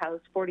 Low-yielding cows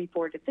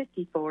 44 to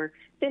 54.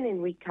 Thin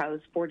and weak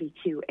cows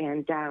 42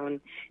 and down.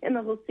 In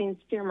the Holstein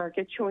steer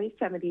market, choice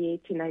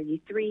 78 to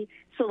 93.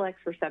 Selects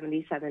were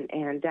 77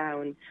 and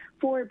down.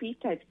 For beef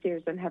type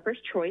steers and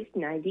heifers, choice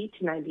 90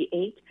 to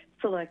 98.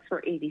 Selects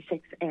were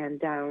 86 and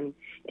down.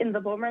 In the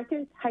bull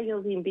market,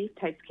 high-yielding beef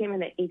types came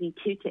in at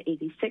 82 to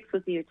 86,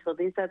 with the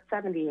utilities at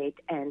 78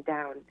 and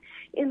down.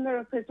 In the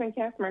replacement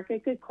calf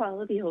market, good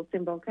quality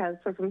Holstein bull calves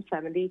are from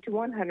 $70 to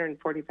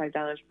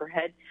 $145 per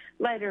head.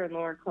 Lighter and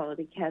lower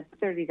quality calves,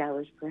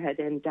 $30 per head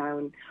and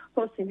down.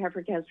 Holstein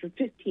heifer calves were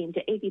 $15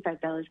 to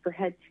 $85 per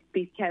head.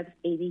 Beef calves,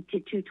 $80 to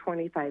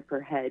 $225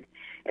 per head.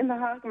 In the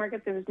hog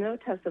market, there was no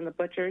test on the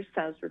butchers.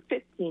 Sows were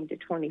 15 to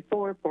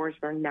 24. Boars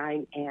were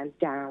 9 and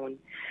down.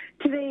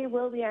 Today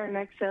will be our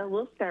next sale.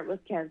 We'll start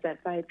with calves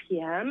at 5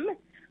 p.m.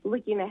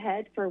 Looking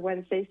ahead for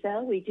Wednesday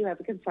sale, we do have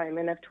a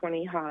consignment of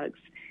 20 hogs.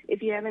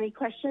 If you have any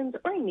questions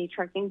or need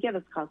trucking, give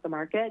us a call at the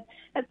market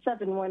at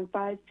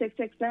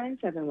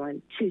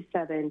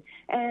 715-669-7127.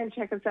 And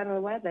check us out on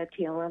the web at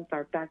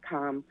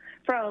tlmthorpe.com.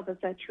 For all of us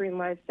at Tureen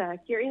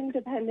Livestock, your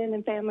independent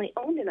and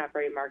family-owned and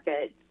operated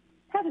market.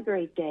 Have a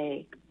great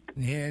day.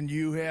 And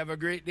you have a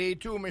great day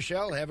too,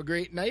 Michelle. Have a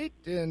great night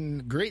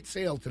and great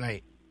sale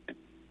tonight.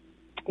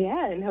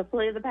 Yeah, and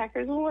hopefully the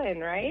Packers will win,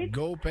 right?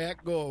 Go,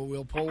 Pack, go.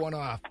 We'll pull one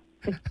off.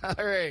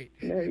 All right.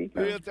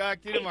 We'll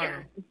talk to you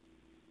tomorrow.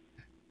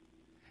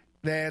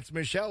 That's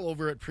Michelle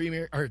over at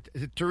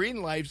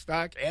Tureen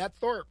Livestock at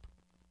Thorpe.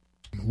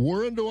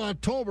 We're into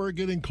October,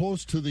 getting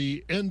close to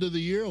the end of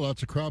the year.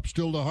 Lots of crops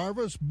still to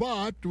harvest,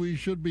 but we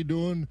should be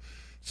doing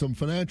some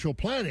financial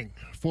planning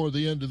for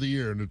the end of the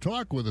year. And to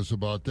talk with us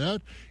about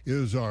that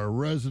is our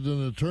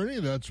resident attorney.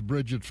 That's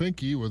Bridget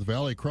Finke with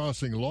Valley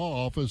Crossing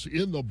Law Office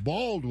in the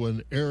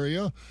Baldwin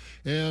area.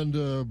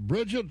 And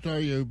Bridget, are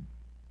you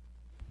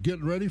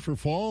getting ready for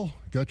fall?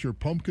 Got your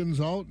pumpkins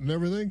out and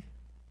everything?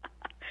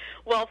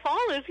 Well, fall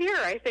is here,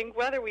 I think,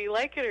 whether we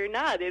like it or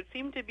not. It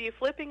seemed to be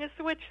flipping a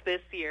switch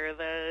this year.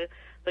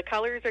 The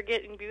colors are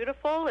getting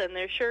beautiful, and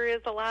there sure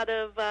is a lot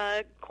of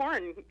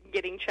corn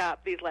getting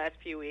chopped these last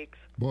few weeks.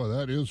 Boy,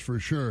 that is for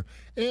sure.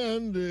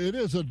 And it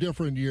is a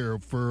different year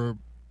for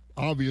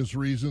obvious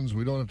reasons.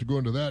 We don't have to go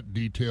into that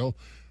detail.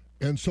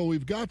 And so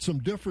we've got some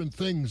different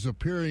things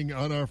appearing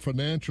on our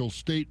financial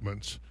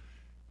statements.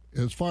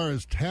 As far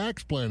as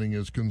tax planning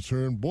is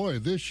concerned, boy,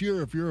 this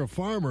year, if you're a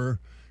farmer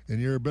and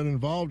you've been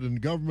involved in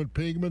government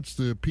payments,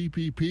 the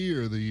PPP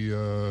or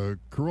the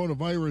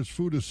coronavirus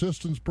food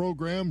assistance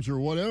programs or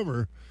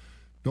whatever,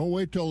 don't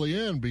wait till the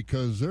end,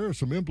 because there are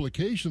some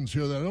implications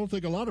here that I don't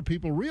think a lot of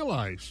people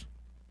realize.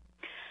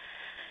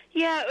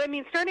 Yeah, I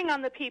mean, starting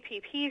on the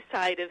PPP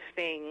side of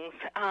things,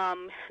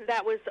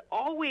 that was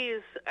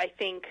always, I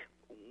think,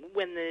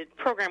 when the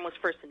program was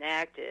first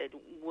enacted,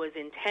 was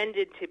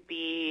intended to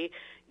be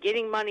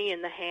getting money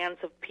in the hands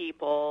of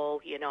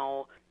people,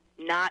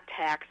 not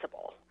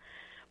taxable.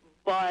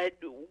 But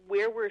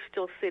where we're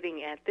still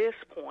sitting at this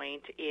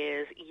point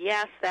is,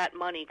 yes, that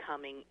money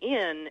coming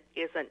in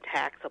isn't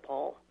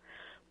taxable,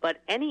 but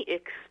any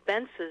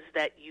expenses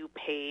that you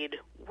paid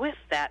with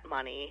that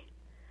money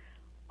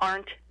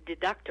aren't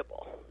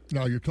deductible.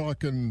 Now, you're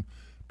talking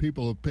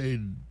people have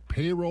paid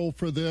payroll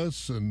for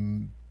this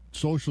and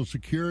Social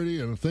Security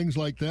and things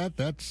like that.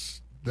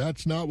 That's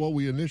not what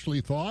we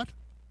initially thought?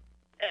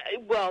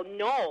 Well,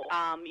 no.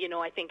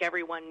 I think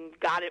everyone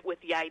got it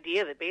with the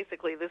idea that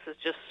basically this is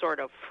just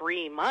sort of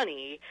free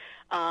money.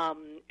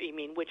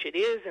 Which it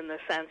is in the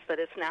sense that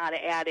it's not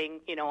adding,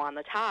 on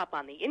the top,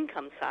 on the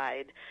income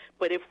side.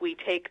 But if we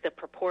take the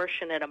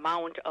proportionate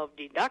amount of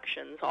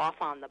deductions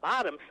off on the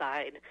bottom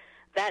side,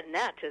 that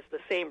net is the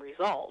same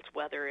result,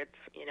 whether it's,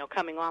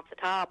 coming off the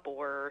top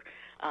or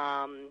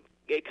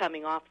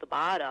coming off the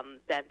bottom,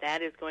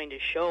 that is going to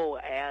show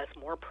as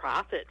more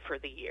profit for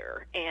the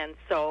year. And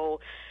so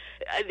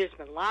there's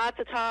been lots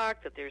of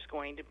talk that there's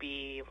going to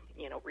be,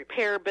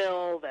 repair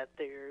bill, that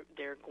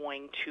they're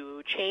going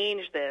to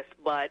change this,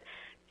 but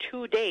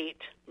to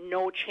date,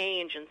 no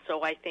change. And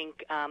so I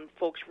think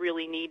folks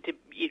really need to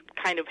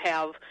kind of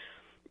have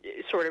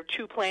sort of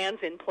two plans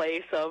in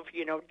place of,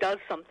 does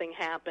something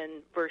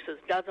happen versus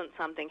doesn't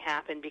something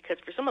happen, because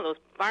for some of those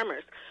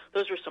farmers,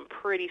 those were some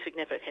pretty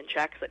significant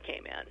checks that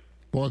came in.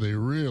 Boy, they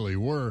really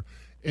were.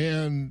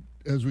 And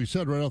as we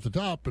said right off the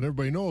top, and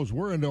everybody knows,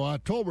 we're into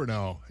October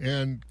now,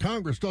 and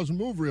Congress doesn't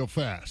move real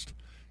fast.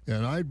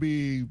 And I'd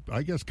be,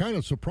 I guess, kind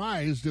of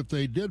surprised if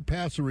they did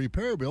pass a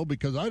repair bill,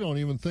 because I don't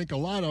even think a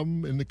lot of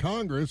them in the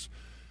Congress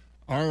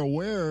are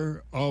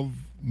aware of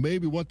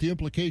maybe what the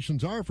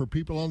implications are for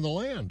people on the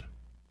land.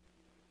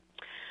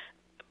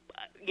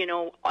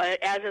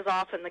 As is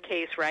often the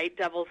case, right,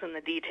 devil's in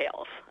the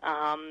details,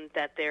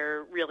 that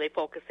they're really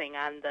focusing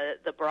on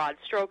the broad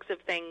strokes of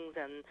things,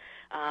 and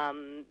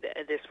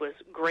this was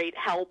great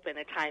help in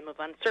a time of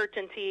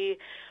uncertainty,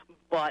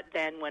 but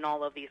then when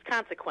all of these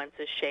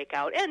consequences shake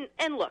out,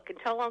 and look,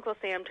 until Uncle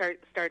Sam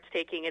starts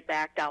taking it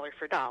back dollar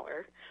for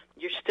dollar,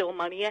 you're still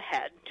money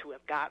ahead to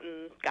have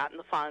gotten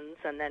the funds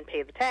and then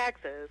pay the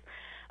taxes.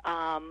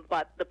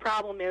 But the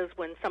problem is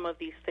when some of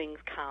these things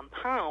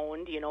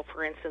compound,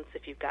 for instance,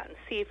 if you've gotten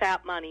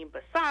CFAP money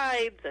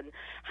besides and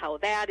how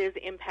that is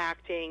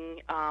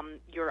impacting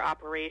your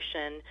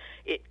operation,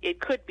 it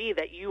could be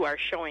that you are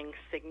showing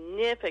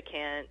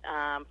significant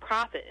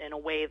profit in a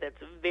way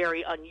that's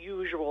very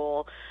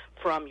unusual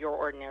from your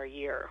ordinary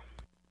year.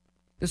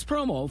 This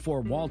promo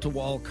for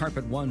Wall-to-Wall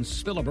Carpet One's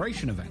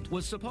Spillabration event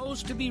was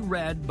supposed to be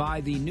read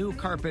by the new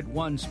Carpet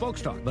One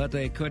spokesdog, but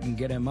they couldn't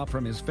get him up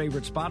from his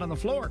favorite spot on the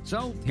floor.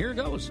 So here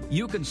goes.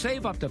 You can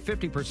save up to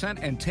 50%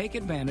 and take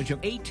advantage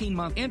of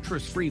 18-month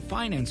interest-free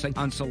financing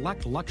on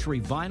select luxury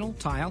vinyl,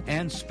 tile,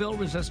 and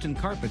spill-resistant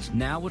carpets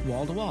now at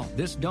Wall-to-Wall.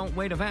 This Don't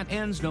Wait event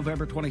ends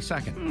November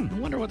 22nd. I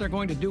wonder what they're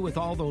going to do with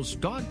all those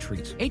dog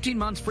treats. 18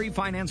 months free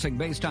financing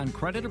based on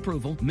credit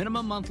approval,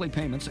 minimum monthly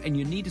payments, and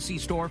you need to see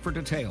store for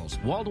details.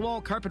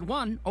 Wall-to-Wall Carpet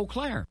One, Eau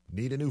Claire.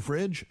 Need a new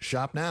fridge?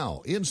 Shop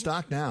now. In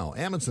stock now.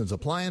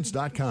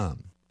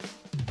 Amundsen'sAppliance.com.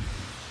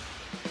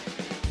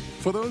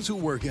 For those who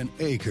work in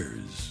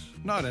acres,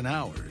 not in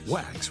hours,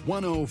 Wax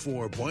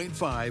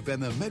 104.5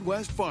 and the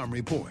Midwest Farm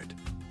Report.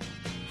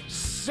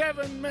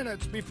 7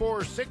 minutes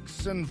before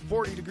 6 and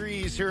 40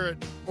 degrees here at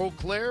Eau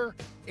Claire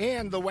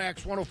and the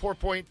Wax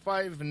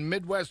 104.5 and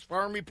Midwest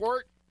Farm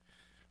Report.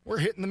 We're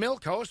hitting the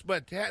milk house,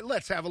 but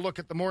let's have a look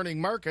at the morning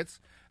markets.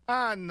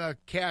 On the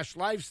cash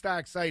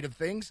livestock side of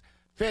things,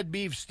 fed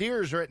beef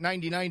steers are at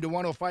 99 to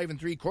 105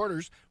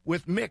 3/4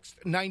 with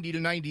mixed 90 to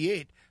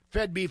 98.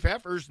 Fed beef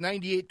heifers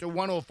 98 to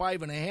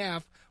 105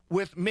 1/2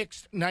 with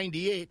mixed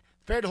 98.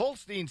 Fed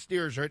Holstein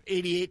steers are at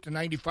 88 to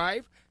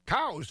 95.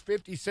 Cows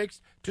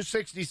 56 to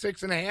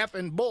 66 1/2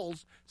 and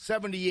bulls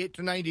 78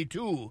 to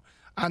 92.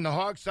 On the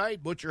hog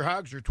side, butcher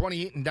hogs are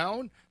 28 and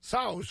down,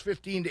 sows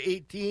 15 to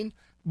 18,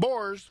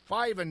 boars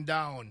 5 and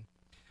down.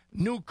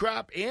 New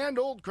crop and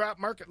old crop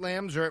market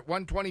lambs are at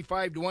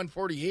 125 to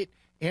 148,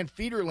 and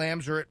feeder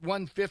lambs are at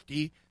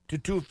 150 to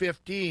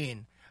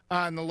 215.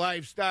 On the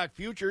livestock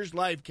futures,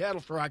 live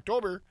cattle for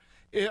October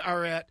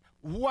are at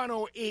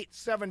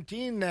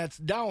 108.17. That's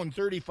down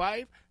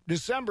 35.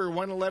 December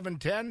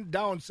 111.10,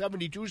 down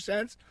 72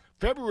 cents.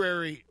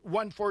 February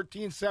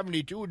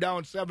 114.72,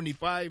 down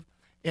 75.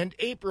 And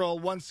April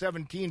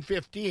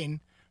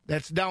 117.15,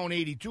 that's down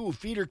 82.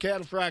 Feeder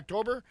cattle for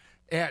October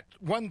at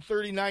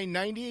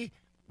 139.90,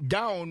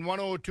 down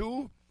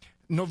 102.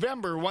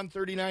 November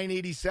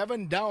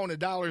 139.87, down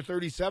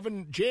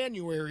 $1.37.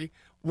 January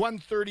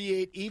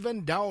 138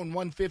 even, down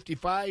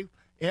 155.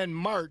 And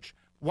March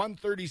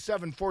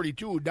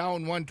 137.42,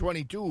 down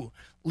 122.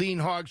 Lean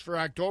hogs for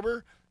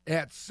October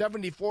at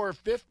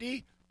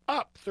 74.50,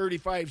 up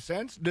 35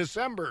 cents.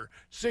 December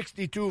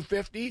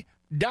 62.50,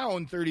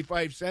 down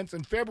 35 cents.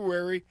 And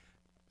February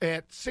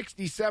at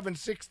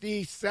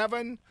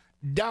 67.67,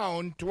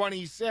 down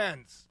 20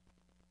 cents.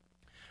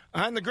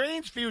 On the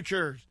grains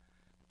futures,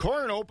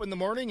 corn opened the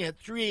morning at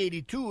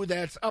 382,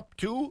 that's up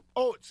 2.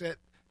 Oats at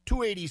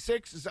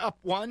 286 is up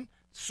 1.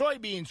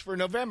 Soybeans for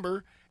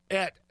November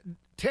at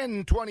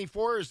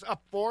 10.24 is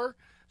up 4.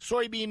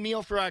 Soybean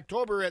meal for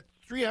October at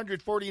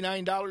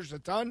 $349 a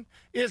ton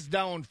is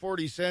down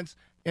 40 cents.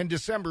 And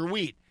December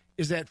wheat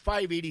is at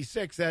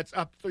 586, that's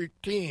up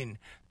 13.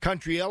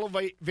 Country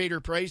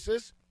elevator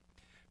prices.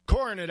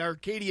 Corn at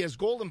Arcadia's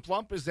Golden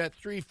Plump is at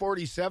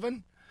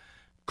 $347.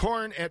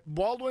 Corn at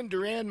Baldwin,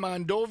 Duran,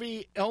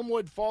 Mondovi,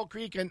 Elmwood, Fall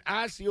Creek, and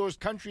Osceo's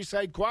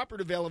Countryside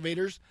Cooperative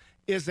Elevators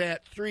is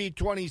at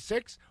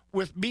 $326,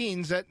 with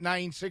beans at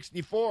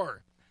 $964.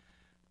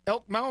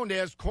 Elk Mound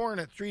has corn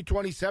at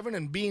 $327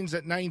 and beans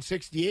at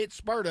 $968.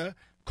 Sparta,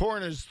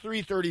 corn is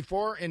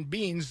 $334 and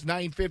beans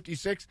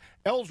 $956.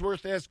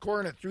 Ellsworth has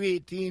corn at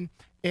 $318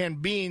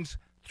 and beans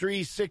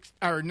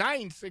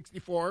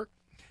 $964.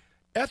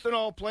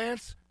 Ethanol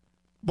plants,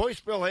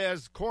 Boyceville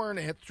has corn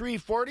at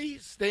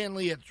 $340,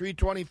 Stanley at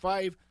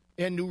 $325,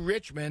 and New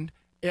Richmond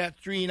at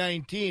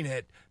 $319.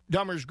 At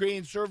Dummer's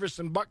Grain Service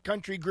and Buck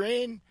Country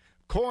Grain,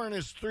 corn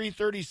is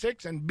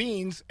 $336 and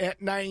beans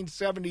at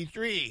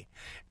 $973.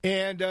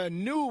 And a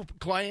new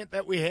client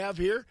that we have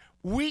here,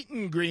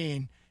 Wheaton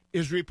Green,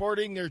 is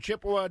reporting their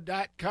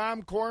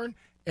Chippewa.com corn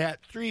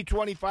at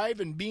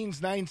 $325 and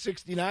beans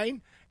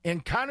 $969,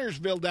 and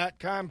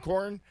Connorsville.com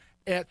corn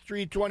at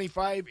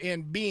 $325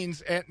 and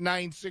beans at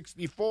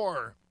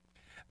 $964.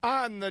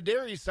 On the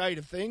dairy side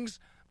of things,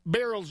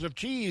 barrels of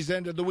cheese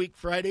ended the week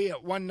Friday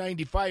at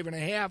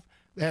 $195.5.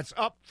 That's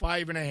up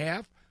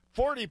 5.5.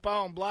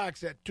 40-pound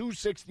blocks at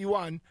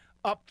 $261,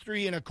 up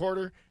 3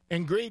 1/4.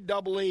 And grade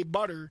AA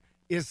butter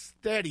is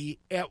steady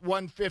at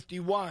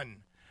 $151.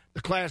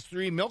 The Class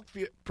 3 milk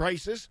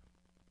prices.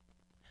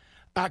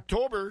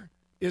 October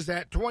is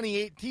at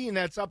 2018.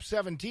 That's up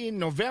 17.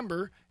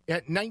 November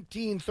at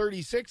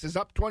 1936 is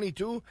up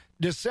 22.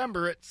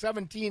 December at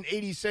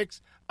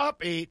 1786,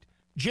 up 8.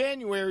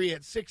 January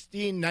at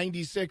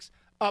 1696,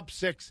 up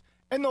 6.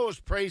 And those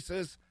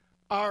prices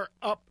are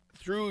up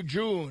through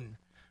June.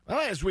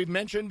 Well, as we've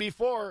mentioned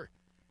before,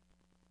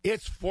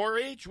 it's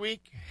 4-H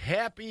week.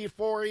 Happy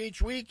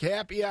 4-H week.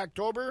 Happy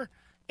October.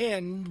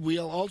 And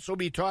we'll also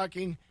be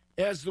talking,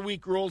 as the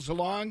week rolls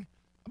along,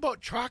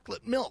 about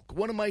chocolate milk,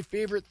 one of my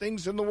favorite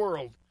things in the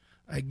world.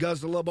 I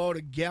guzzle about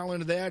a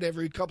gallon of that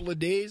every couple of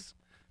days.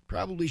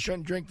 Probably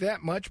shouldn't drink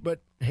that much,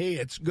 but hey,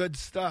 it's good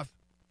stuff.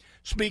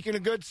 Speaking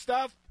of good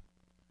stuff,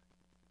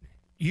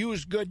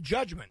 use good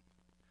judgment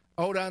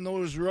out on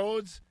those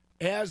roads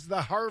as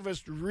the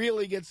harvest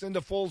really gets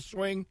into full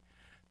swing.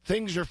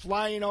 Things are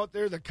flying out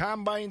there. The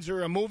combines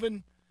are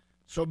a-moving,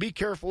 so be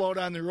careful out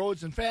on the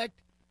roads. In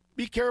fact,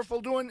 be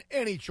careful doing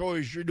any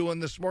chores you're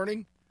doing this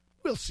morning.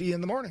 We'll see you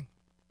in the morning.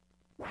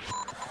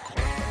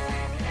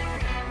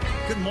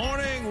 Good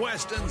morning,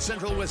 West and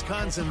Central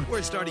Wisconsin.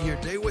 We're starting your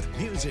day with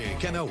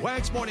music and a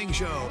Wax Morning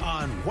Show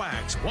on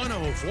Wax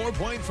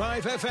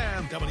 104.5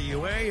 FM,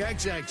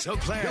 WAXX Eau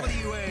Claire.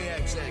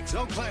 WAXX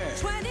Eau Claire.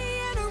 20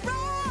 in a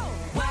row.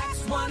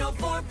 Wax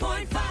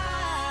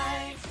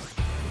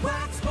 104.5.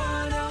 Wax